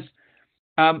affairs.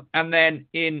 And then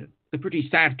in the pretty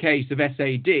sad case of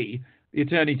SAD, the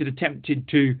attorneys had attempted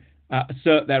to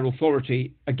assert their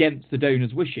authority against the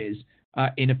donor's wishes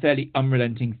in a fairly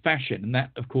unrelenting fashion. And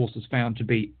that, of course, was found to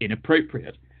be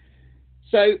inappropriate.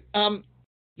 So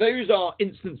those are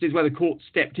instances where the court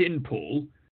stepped in, Paul.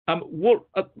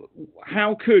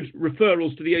 How could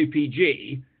referrals to the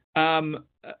OPG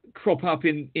crop up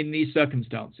in these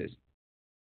circumstances?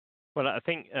 Well, I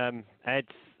think Ed's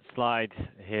slide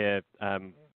here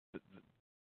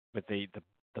with the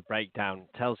breakdown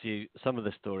tells you some of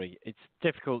the story. It's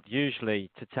difficult usually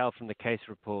to tell from the case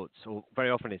reports, or very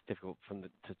often it's difficult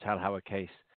to tell how a case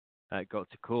got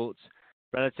to court.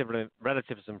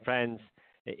 Relatives and friends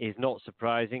is not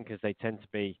surprising because they tend to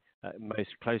be most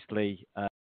closely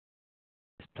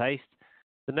placed.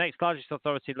 The next largest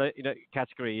authority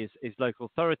category is local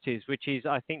authorities, which is,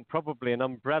 I think, probably an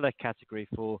umbrella category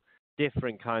for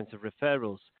different kinds of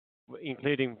referrals,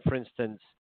 including, for instance,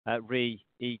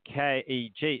 Re-EG,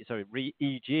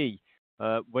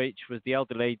 which was the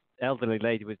elderly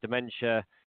lady with dementia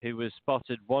who was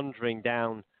spotted wandering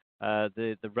down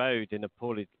the road in a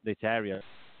poorly lit area.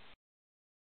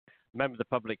 A member of the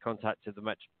public contacted the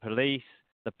Met Police.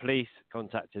 The police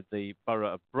contacted the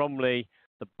Borough of Bromley.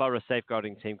 The Borough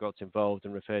safeguarding team got involved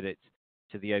and referred it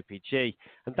to the OPG.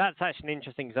 And that's actually an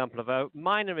interesting example of a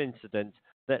minor incident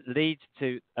that leads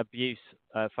to abuse,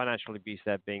 financial abuse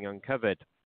there being uncovered.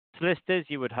 Solicitors,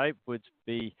 you would hope, would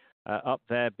be up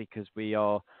there because we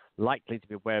are likely to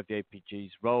be aware of the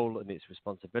OPG's role and its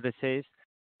responsibilities.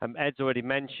 Ed's already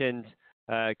mentioned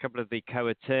a couple of the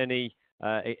co-attorney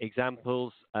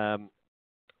examples,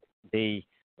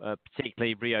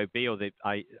 particularly REOB,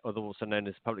 or also known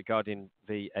as Public Guardian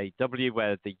VAW,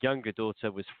 where the younger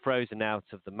daughter was frozen out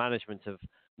of the management of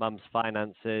mum's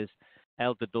finances.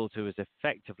 Elder daughter was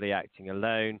effectively acting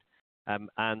alone,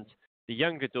 and the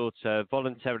younger daughter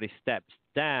voluntarily steps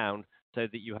down so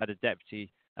that you had a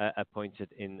deputy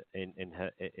appointed in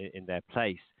their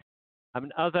place.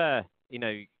 Other,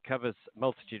 covers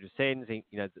multitude of sins.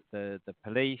 The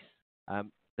police.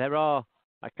 There are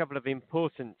a couple of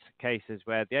important cases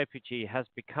where the OPG has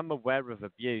become aware of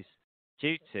abuse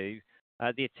due to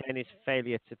the attorney's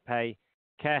failure to pay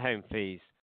care home fees.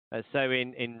 So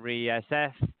in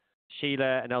Re-SF,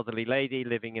 Sheila, an elderly lady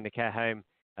living in a care home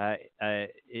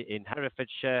in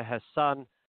Herefordshire, her son,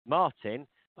 Martin,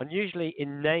 unusually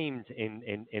named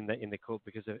in the court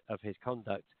because of his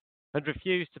conduct, had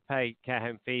refused to pay care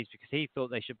home fees because he thought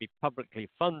they should be publicly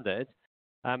funded.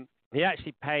 He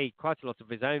actually paid quite a lot of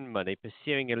his own money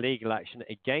pursuing a legal action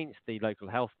against the local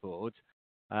health board,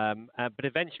 but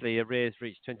eventually arrears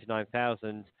reached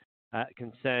 29,000.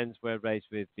 Concerns were raised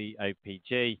with the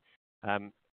OPG,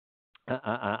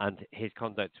 and his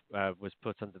conduct was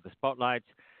put under the spotlight.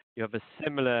 You have a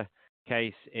similar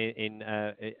case in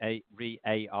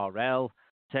re-ARL,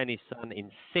 attorney's son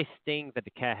insisting that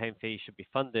the care home fee should be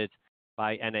funded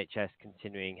by NHS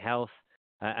continuing health,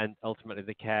 and ultimately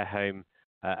the care home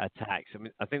attacks. I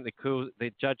mean, I think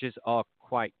the judges are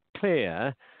quite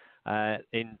clear.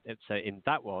 In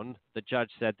that one, the judge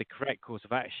said the correct course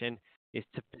of action is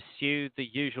to pursue the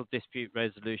usual dispute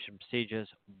resolution procedures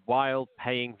while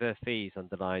paying the fees,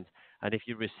 underlined. And if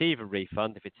you receive a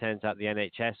refund, if it turns out the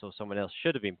NHS or someone else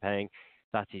should have been paying,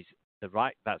 that's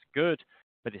good,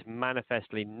 but it's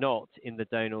manifestly not in the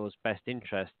donor's best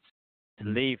interests to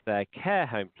leave their care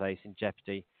home place in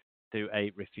jeopardy through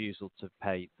a refusal to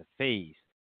pay the fees.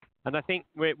 And I think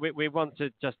we want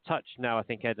to just touch now, I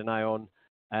think, Ed and I, on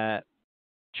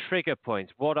trigger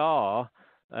points. What are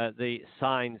the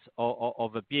signs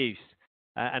of abuse?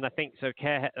 And I think so.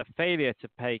 A failure to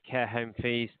pay care home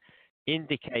fees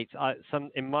indicates,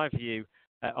 in my view,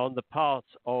 on the part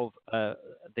of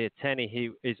the attorney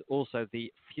who is also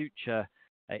the future,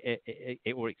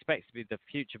 or expects to be the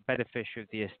future beneficiary of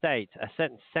the estate, a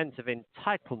certain sense of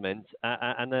entitlement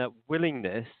and a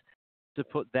willingness to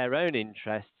put their own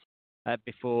interests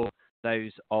before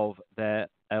those of their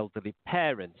elderly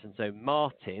parents. And so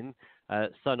Martin,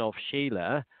 son of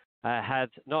Sheila, had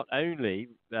not only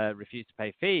refused to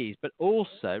pay fees, but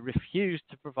also refused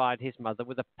to provide his mother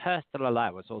with a personal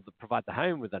allowance, or to provide the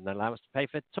home with an allowance to pay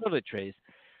for toiletries,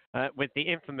 with the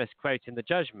infamous quote in the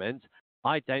judgment,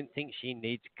 "I don't think she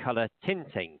needs colour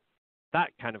tinting."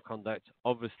 That kind of conduct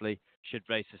obviously should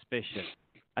raise suspicion.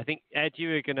 I think, Ed, you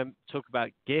were going to talk about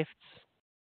gifts.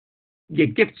 Yeah,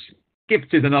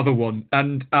 gifts is another one,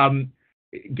 and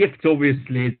gifts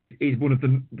obviously is one of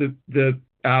the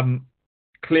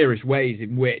clearest ways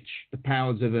in which the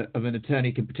powers of an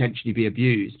attorney can potentially be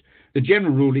abused. The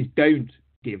general rule is don't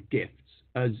give gifts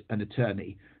as an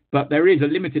attorney, but there is a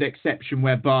limited exception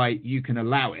whereby you can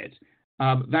allow it.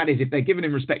 That is, if they're given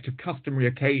in respect of customary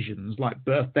occasions like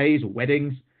birthdays or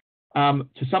weddings,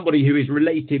 to somebody who is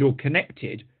related or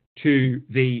connected to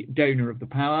the donor of the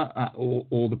power,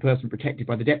 or the person protected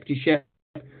by the deputyship,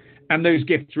 and those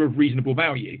gifts are of reasonable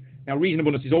value. Now,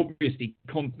 reasonableness is obviously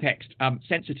context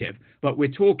sensitive, but we're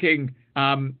talking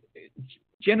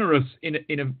generous in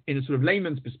a sort of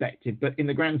layman's perspective, but in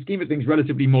the grand scheme of things,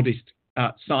 relatively modest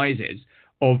sizes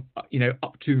of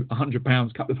up to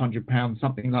 £100, couple of £100,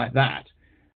 something like that.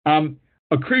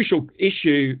 A crucial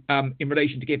issue in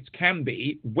relation to gifts can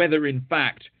be whether, in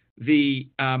fact, the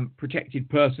protected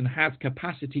person has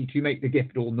capacity to make the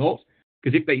gift or not,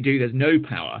 because if they do, there's no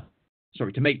power.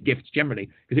 Sorry, to make gifts generally,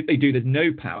 because if they do, there's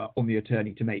no power on the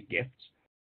attorney to make gifts.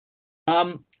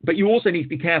 But you also need to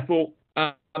be careful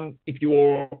if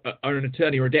you're an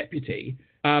attorney or a deputy,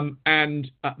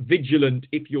 and vigilant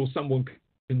if you're someone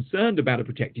concerned about a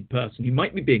protected person who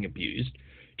might be being abused,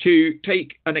 to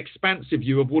take an expansive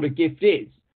view of what a gift is.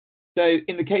 So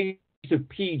in the case of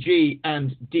PG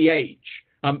and DH,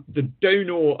 the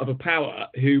donor of a power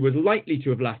who was likely to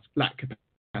have lacked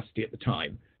capacity at the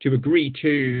time to agree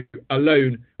to a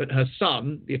loan that her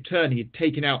son, the attorney, had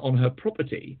taken out on her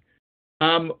property,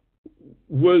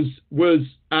 was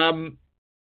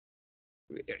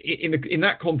in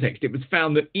that context, it was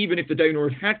found that even if the donor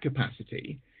had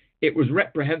capacity, it was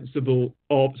reprehensible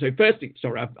of. So, firstly,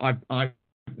 sorry, I've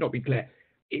not been clear.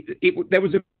 There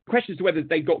was a question as to whether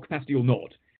they got capacity or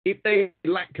not. If they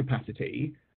lacked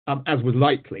capacity, as was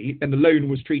likely, then the loan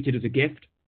was treated as a gift,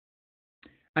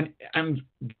 and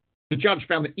the judge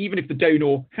found that even if the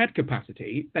donor had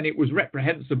capacity, then it was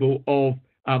reprehensible of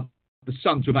the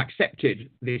son to have accepted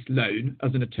this loan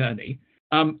as an attorney.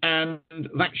 And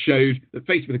that showed that,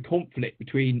 faced with a conflict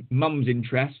between mum's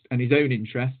interest and his own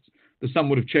interests, the son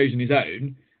would have chosen his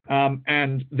own,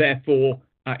 and therefore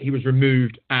he was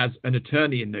removed as an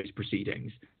attorney in those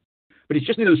proceedings. But it's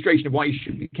just an illustration of why you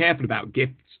should be careful about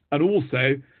gifts, and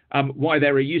also why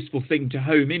they're a useful thing to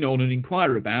home in on and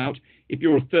inquire about if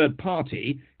you're a third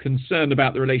party concerned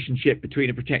about the relationship between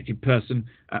a protected person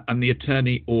and the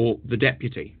attorney or the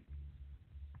deputy.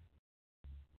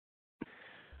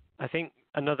 I think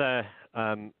another,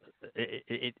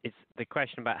 it's the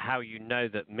question about how you know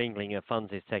that mingling of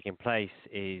funds is taking place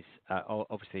is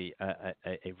obviously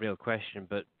a real question,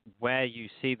 but where you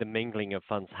see the mingling of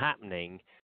funds happening,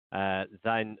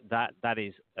 then that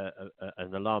is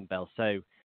an alarm bell. So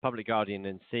Public Guardian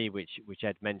and C, which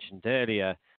Ed mentioned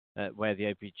earlier, where the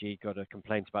OPG got a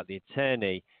complaint about the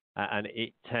attorney, and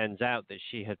it turns out that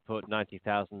she had put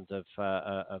 90,000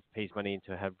 of P's money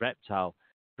into her reptile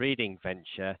breeding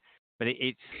venture, but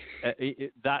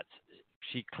that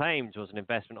she claimed was an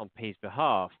investment on P's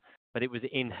behalf, but it was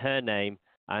in her name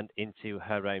and into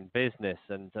her own business.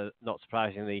 And not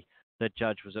surprisingly, the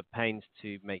judge was at pains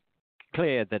to make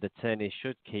clear that attorneys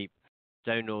should keep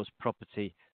donors'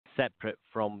 property separate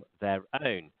from their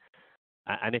own.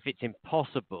 And if it's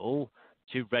impossible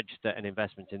to register an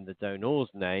investment in the donor's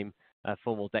name, a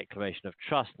formal declaration of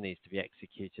trust needs to be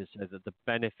executed so that the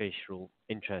beneficial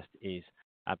interest is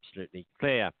absolutely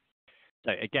clear.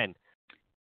 So again,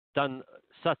 done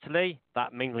subtly,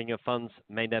 that mingling of funds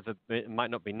might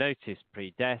not be noticed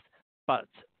pre-death, but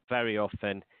very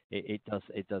often it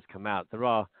does come out. There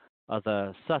are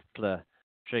other subtler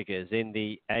triggers. In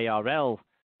the ARL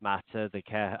matter, the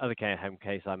other care home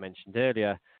case I mentioned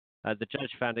earlier, the judge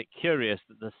found it curious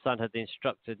that the son had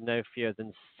instructed no fewer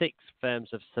than 6 firms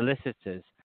of solicitors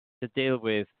to deal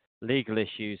with legal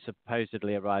issues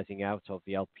supposedly arising out of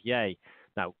the LPA.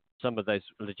 Now, some of those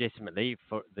legitimately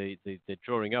for the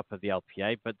drawing up of the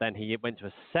LPA, but then he went to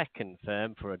a second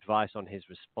firm for advice on his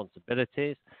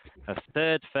responsibilities, a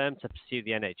third firm to pursue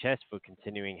the NHS for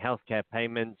continuing healthcare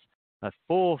payments, a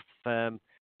fourth firm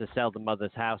to sell the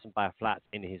mother's house and buy a flat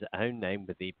in his own name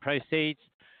with the proceeds,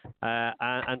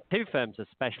 and 2 firms of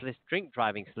specialist drink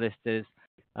driving solicitors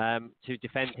to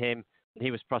defend him.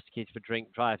 He was prosecuted for drink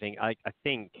driving, I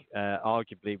think,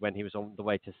 arguably when he was on the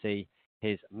way to see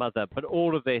his mother, but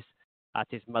all of this at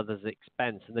his mother's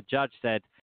expense. And the judge said,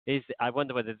 I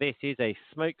wonder whether this is a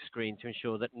smokescreen to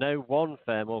ensure that no one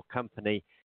firm or company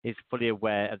is fully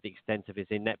aware of the extent of his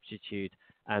ineptitude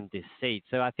and deceit.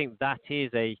 So I think that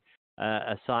is a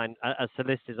sign. As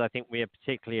solicitors, I think we are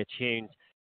particularly attuned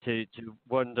to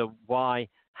wonder why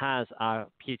has our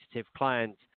putative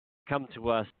client come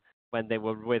to us when they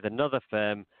were with another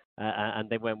firm and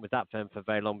they went with that firm for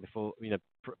very long before,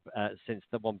 since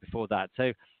the one before that.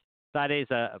 So that is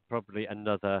probably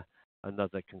another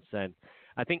concern.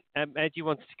 I think, Ed, you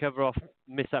wanted to cover off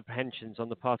misapprehensions on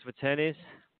the part of attorneys?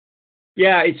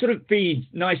 Yeah, it sort of feeds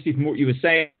nicely from what you were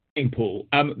saying, Paul.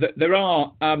 There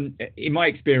are, in my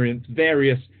experience,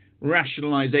 various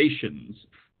rationalizations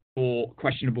for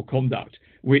questionable conduct,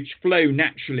 which flow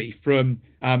naturally from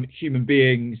human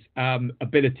beings'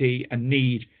 ability and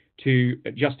need to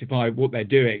justify what they're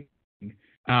doing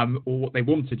or what they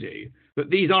want to do. But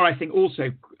these are, I think,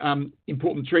 also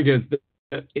important triggers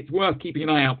that it's worth keeping an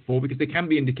eye out for, because they can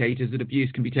be indicators that abuse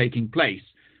can be taking place.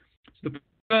 So the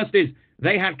first is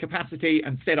they had capacity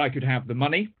and said I could have the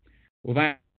money. Well,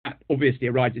 that obviously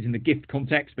arises in the gift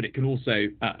context, but it can also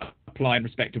apply in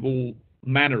respect of all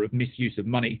manner of misuse of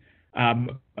money,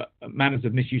 manners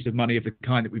of misuse of money of the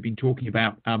kind that we've been talking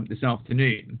about this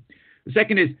afternoon. The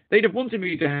second is they'd have wanted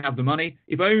me to have the money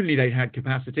if only they had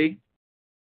capacity.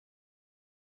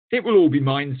 It will all be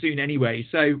mine soon anyway,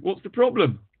 so what's the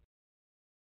problem?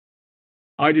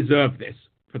 I deserve this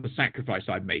for the sacrifice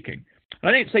I'm making. And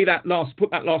I don't say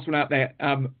put that last one out there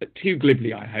too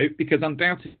glibly, I hope, because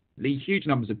undoubtedly huge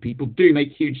numbers of people do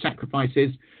make huge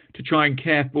sacrifices to try and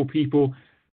care for people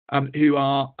who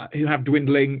have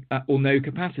dwindling or no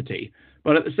capacity.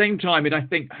 But at the same time, it, I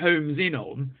think, homes in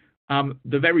on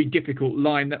the very difficult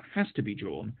line that has to be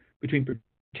drawn between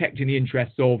protecting the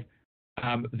interests of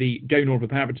the donor of a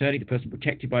power of attorney, the person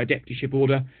protected by a deputyship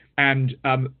order, and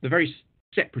the very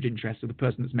separate interests of the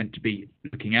person that's meant to be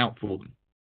looking out for them.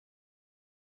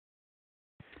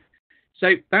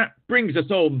 So that brings us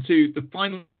on to the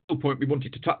final point we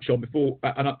wanted to touch on before,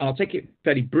 and I'll take it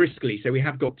fairly briskly, so we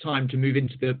have got time to move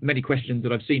into the many questions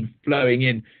that I've seen flowing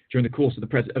in during the course of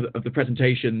the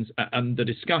presentations and the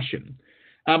discussion.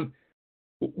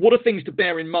 What are things to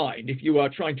bear in mind if you are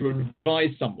trying to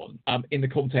advise someone in the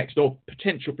context of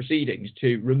potential proceedings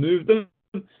to remove them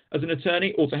as an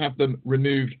attorney or to have them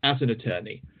removed as an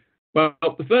attorney? Well,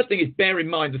 the first thing is bear in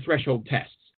mind the threshold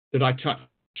tests that I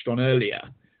touched on earlier,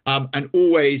 and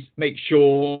always make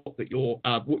sure that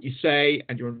what you say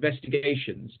and your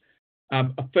investigations are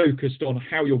focused on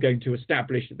how you're going to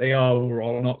establish that they are or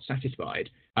are not satisfied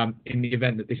in the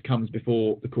event that this comes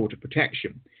before the Court of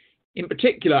Protection. In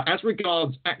particular, as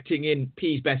regards acting in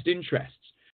P's best interests,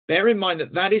 bear in mind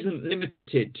that that isn't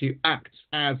limited to acts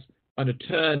as an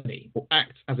attorney or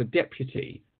acts as a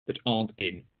deputy that aren't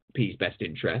in P's best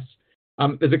interests.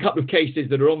 There's a couple of cases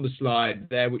that are on the slide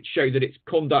there which show that it's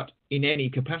conduct in any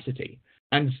capacity.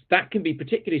 And that can be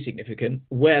particularly significant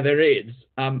where there is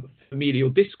familial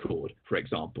discord, for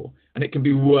example, and it can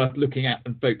be worth looking at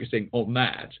and focusing on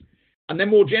that. And then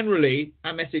more generally,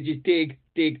 our message is dig,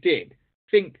 dig, dig.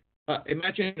 Think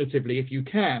imaginatively, if you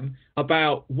can,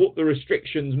 about what the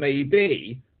restrictions may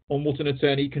be on what an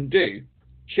attorney can do.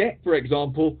 Check, for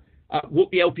example, what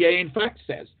the LPA in fact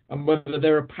says and whether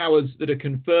there are powers that are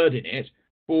conferred in it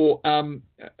for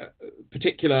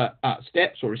particular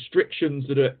steps or restrictions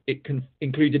that are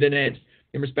included in it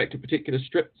in respect to particular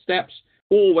steps,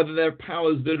 or whether there are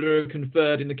powers that are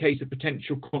conferred in the case of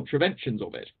potential contraventions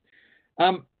of it.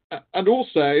 And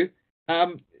also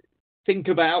think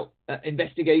about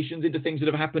investigations into things that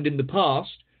have happened in the past,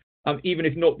 even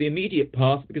if not the immediate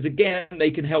past, because again,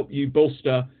 they can help you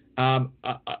bolster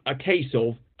a case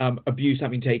of abuse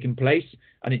having taken place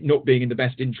and it not being in the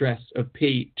best interests of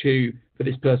P for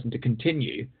this person to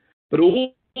continue. But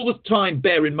all the time,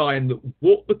 bear in mind that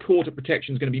what the Court of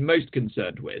Protection is going to be most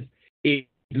concerned with is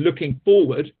looking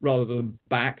forward rather than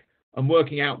back and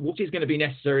working out what is going to be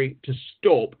necessary to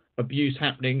stop abuse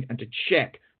happening and to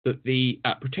check that the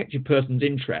protected person's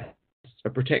interests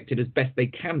are protected as best they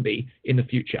can be in the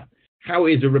future. How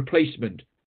is a replacement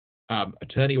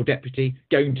attorney or deputy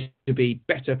going to be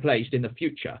better placed in the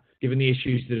future, given the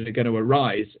issues that are going to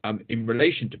arise in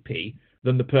relation to P,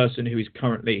 than the person who is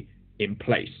currently in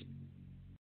place?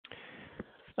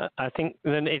 I think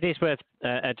then it is worth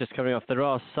just covering off. There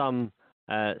are some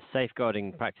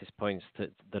safeguarding practice points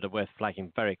that are worth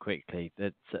flagging very quickly.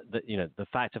 That the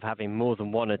fact of having more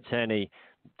than one attorney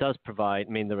does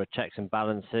mean there are checks and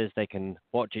balances. They can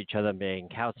watch each other, being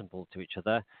accountable to each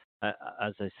other.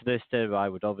 As a solicitor, I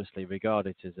would obviously regard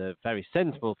it as a very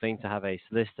sensible thing to have a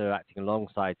solicitor acting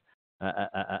alongside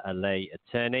a lay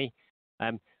attorney.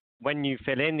 When you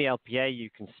fill in the LPA,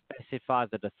 you can specify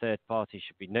that a third party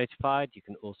should be notified. You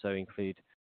can also include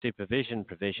supervision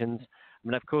provisions. I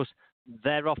mean, of course,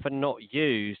 they're often not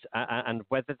used, and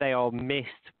whether they are missed,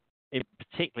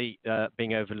 particularly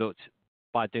being overlooked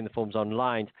by doing the forms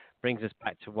online, brings us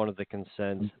back to one of the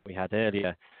concerns we had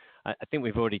earlier. I think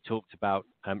we've already talked about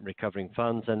recovering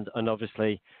funds, and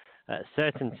obviously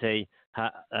certainty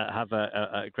have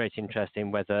a great interest in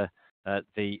whether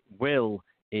the will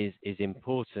is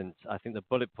important. I think the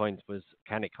bullet point was,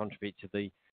 can it contribute to the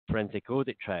forensic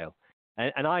audit trail?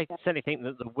 And I certainly think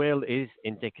that the will is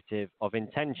indicative of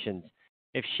intentions.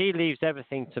 If she leaves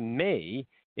everything to me,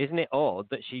 isn't it odd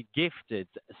that she gifted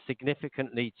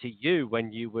significantly to you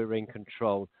when you were in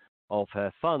control of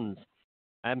her funds?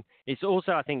 It's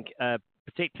also, I think,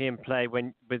 particularly in play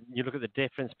when you look at the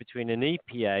difference between an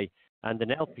EPA and an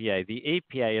LPA. The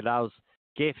EPA allows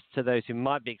gifts to those who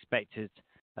might be expected,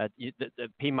 that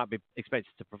P might be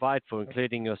expected to provide for,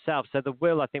 including yourself. So the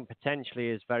will, I think, potentially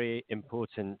is very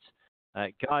important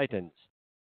guidance.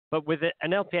 But with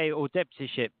an LPA or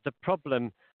deputyship, the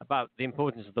problem about the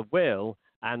importance of the will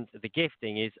and the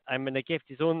gifting is, I mean, a gift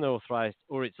is unauthorized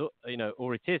or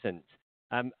it isn't.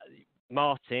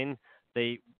 Martin,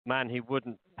 the man who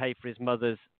wouldn't pay for his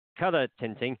mother's colour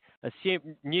tinting,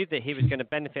 knew that he was going to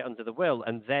benefit under the will,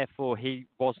 and therefore he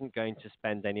wasn't going to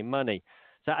spend any money.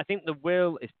 So I think the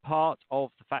will is part of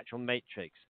the factual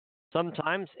matrix.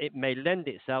 Sometimes it may lend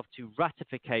itself to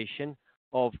ratification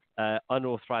of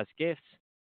unauthorized gifts.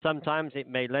 Sometimes it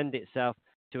may lend itself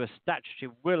to a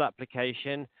statutory will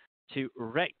application to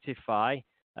rectify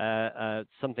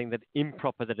something that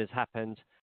improper that has happened.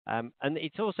 And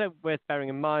it's also worth bearing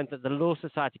in mind that the Law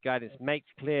Society guidance makes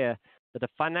clear that a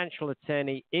financial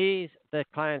attorney is the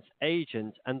client's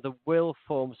agent, and the will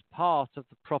forms part of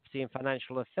the property and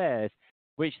financial affairs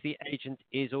which the agent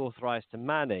is authorized to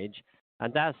manage.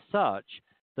 And as such,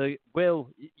 the will,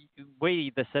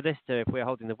 we, the solicitor, if we're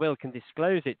holding the will, can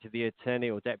disclose it to the attorney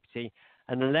or deputy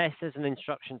unless there's an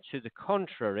instruction to the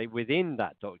contrary within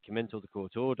that document or the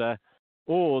court order,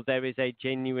 or there is a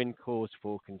genuine cause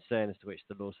for concern, as to which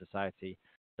the Law Society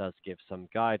does give some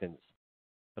guidance.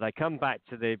 But I come back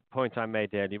to the point I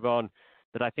made earlier on,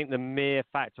 that I think the mere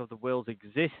fact of the will's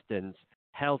existence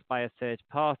held by a third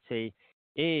party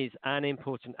is an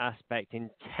important aspect in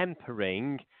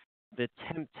tempering the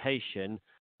temptation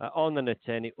on an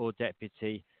attorney or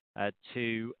deputy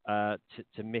to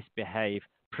misbehave,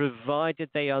 provided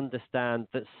they understand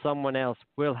that someone else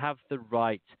will have the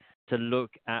right to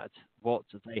look at what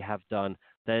they have done.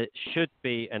 There should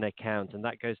be an account, and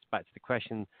that goes back to the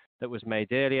question that was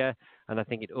made earlier, and I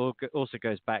think it also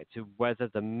goes back to whether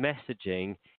the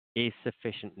messaging is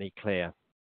sufficiently clear.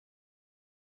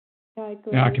 I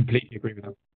agree. Yeah, I completely agree with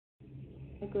that.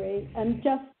 I agree. And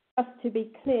just to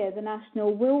be clear, the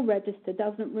National Will Register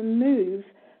doesn't remove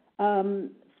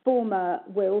former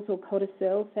wills or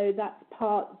codicils, so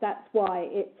that's why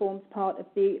it forms part of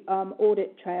the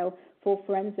audit trail for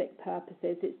forensic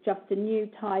purposes. It's just a new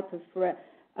type of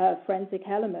forensic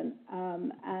element,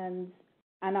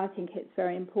 and I think it's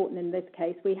very important in this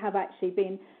case. We have actually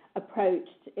been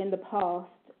approached in the past.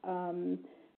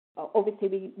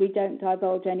 Obviously, we don't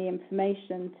divulge any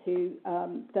information to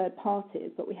third parties,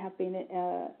 but we have been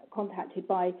contacted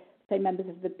by, say, members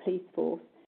of the police force.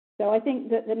 So I think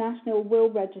that the National Will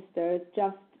Register has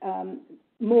just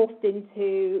morphed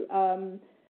into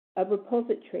a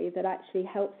repository that actually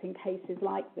helps in cases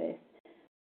like this.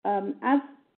 As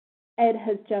Ed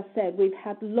has just said, we've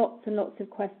had lots and lots of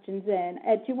questions in.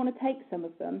 Ed, do you want to take some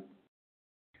of them?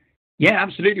 Yeah,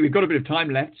 absolutely. We've got a bit of time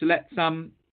left, so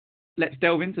let's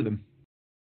delve into them.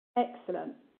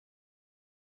 Excellent.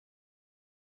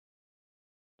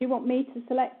 Do you want me to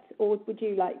select, or would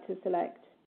you like to select?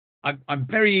 I'm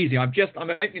very easy. I'm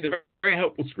opening the very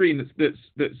helpful screen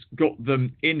that's got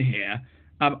them in here.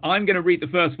 I'm going to read the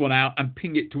first one out and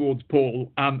ping it towards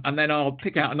Paul, and then I'll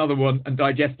pick out another one and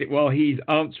digest it while he's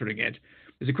answering it.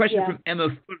 There's a question from Emma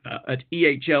Fuller at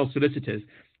EHL Solicitors.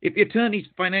 If the attorneys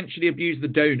financially abuse the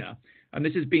donor, and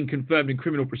this has been confirmed in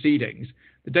criminal proceedings,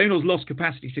 the donor's lost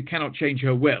capacity, so cannot change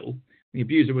her will. The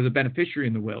abuser was a beneficiary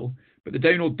in the will, but the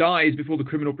donor dies before the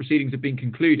criminal proceedings have been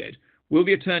concluded. Will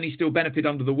the attorney still benefit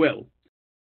under the will?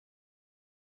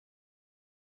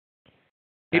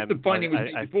 If the finding was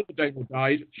made before the donor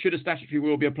died, should a statutory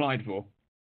will be applied for?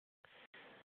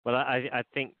 Well, I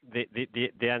think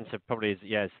the answer probably is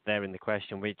yes there in the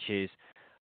question, which is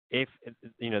if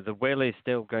the will is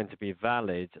still going to be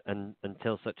valid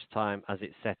until such time as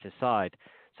it's set aside.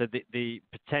 So the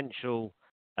potential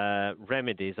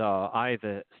remedies are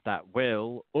either stat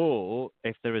will, or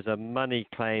if there is a money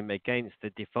claim against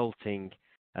the defaulting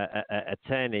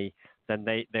attorney, then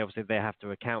they obviously have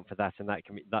to account for that, and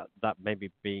that may be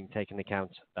being taken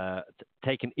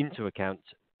into account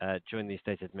during the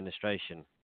estate administration.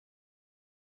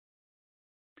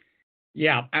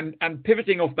 Yeah, and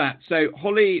pivoting off that, so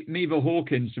Holly Meaver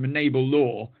Hawkins from Enable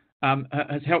Law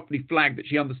has helpfully flagged that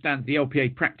she understands the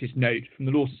LPA practice note from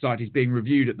the Law Society is being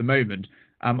reviewed at the moment.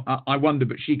 I wonder,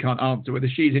 but she can't answer whether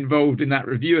she's involved in that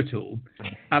review at all.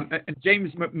 And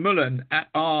James McMullen at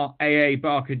RAA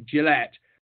Barker Gillette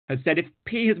has said if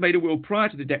P has made a will prior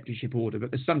to the deputyship order, but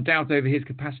there's some doubt over his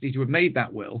capacity to have made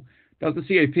that will, does the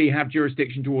COP have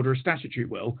jurisdiction to order a statutory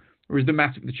will, or is the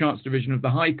matter for the Chance Division of the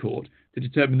High Court to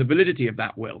determine the validity of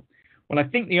that will? Well, I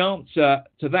think the answer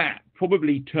to that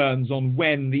probably turns on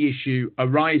when the issue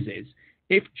arises.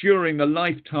 If during the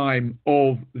lifetime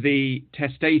of the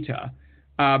testator,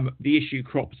 the issue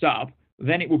crops up,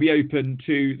 then it will be open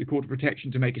to the Court of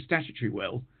Protection to make a statutory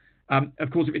will.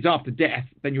 Of course, if it's after death,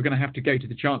 then you're going to have to go to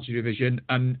the Chancery Division,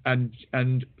 and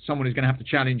someone is going to have to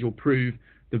challenge or prove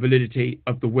the validity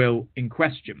of the will in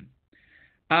question.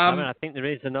 I think there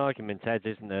is an argument, Ed,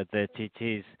 isn't there, that it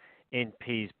is in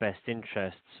P's best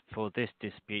interests for this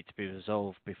dispute to be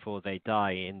resolved before they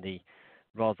die, in the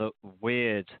rather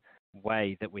weird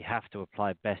way that we have to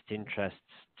apply best interests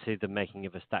to the making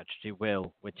of a statutory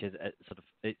will, which is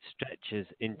it stretches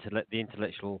into the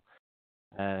intellectual.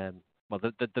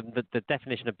 The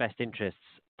definition of best interests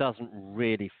doesn't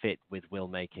really fit with will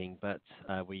making, but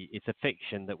it's a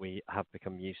fiction that we have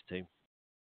become used to.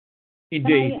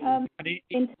 Indeed, and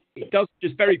it does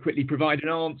just very quickly provide an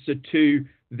answer to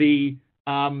the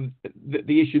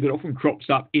issue that often crops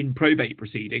up in probate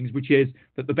proceedings, which is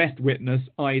that the best witness,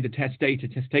 i.e. the testator,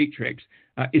 testatrix,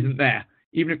 isn't there.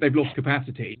 Even if they've lost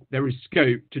capacity, there is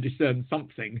scope to discern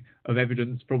something of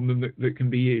evidence from them that can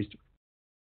be used.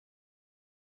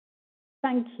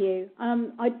 Thank you.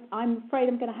 I'm afraid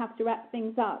I'm going to have to wrap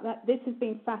things up. This has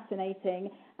been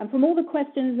fascinating. And from all the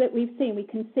questions that we've seen, we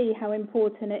can see how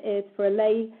important it is for a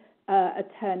lay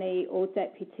attorney or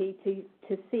deputy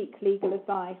to seek legal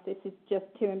advice. This is just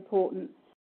too important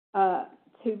a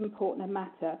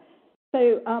matter.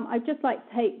 So I'd just like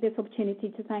to take this opportunity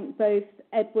to thank both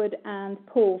Edward and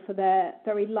Paul for their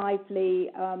very lively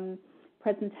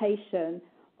presentation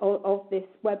of this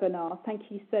webinar. Thank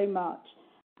you so much.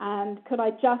 And could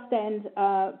I just end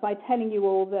by telling you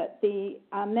all that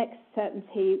our next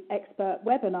Certainty Expert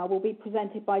webinar will be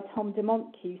presented by Tom Demont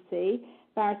QC,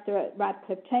 Barrister at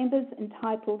Radcliffe Chambers,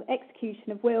 entitled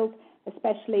Execution of Wills,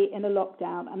 Especially in a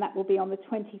Lockdown, and that will be on the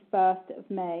 21st of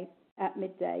May at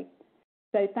midday.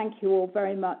 So thank you all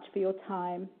very much for your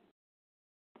time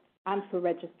and for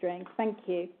registering. Thank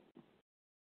you.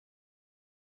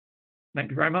 Thank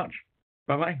you very much.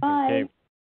 Bye-bye. Bye. Thank you.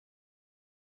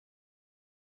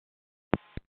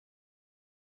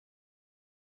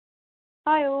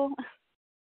 Hi all.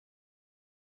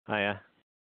 Hiya.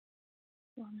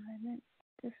 One moment,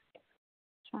 just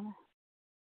trying to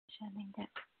share it.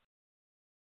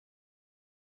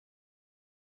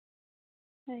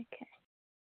 Okay.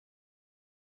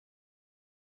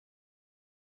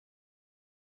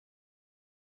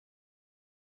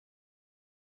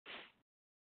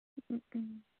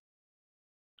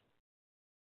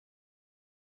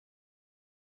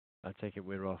 I take it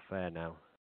we're off air now.